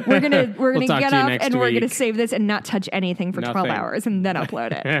 okay. We're gonna We'll talk get to you up next and we're week. gonna save this and not touch anything for 12 Nothing. hours and then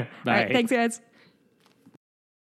upload it. All Bye. right, thanks guys.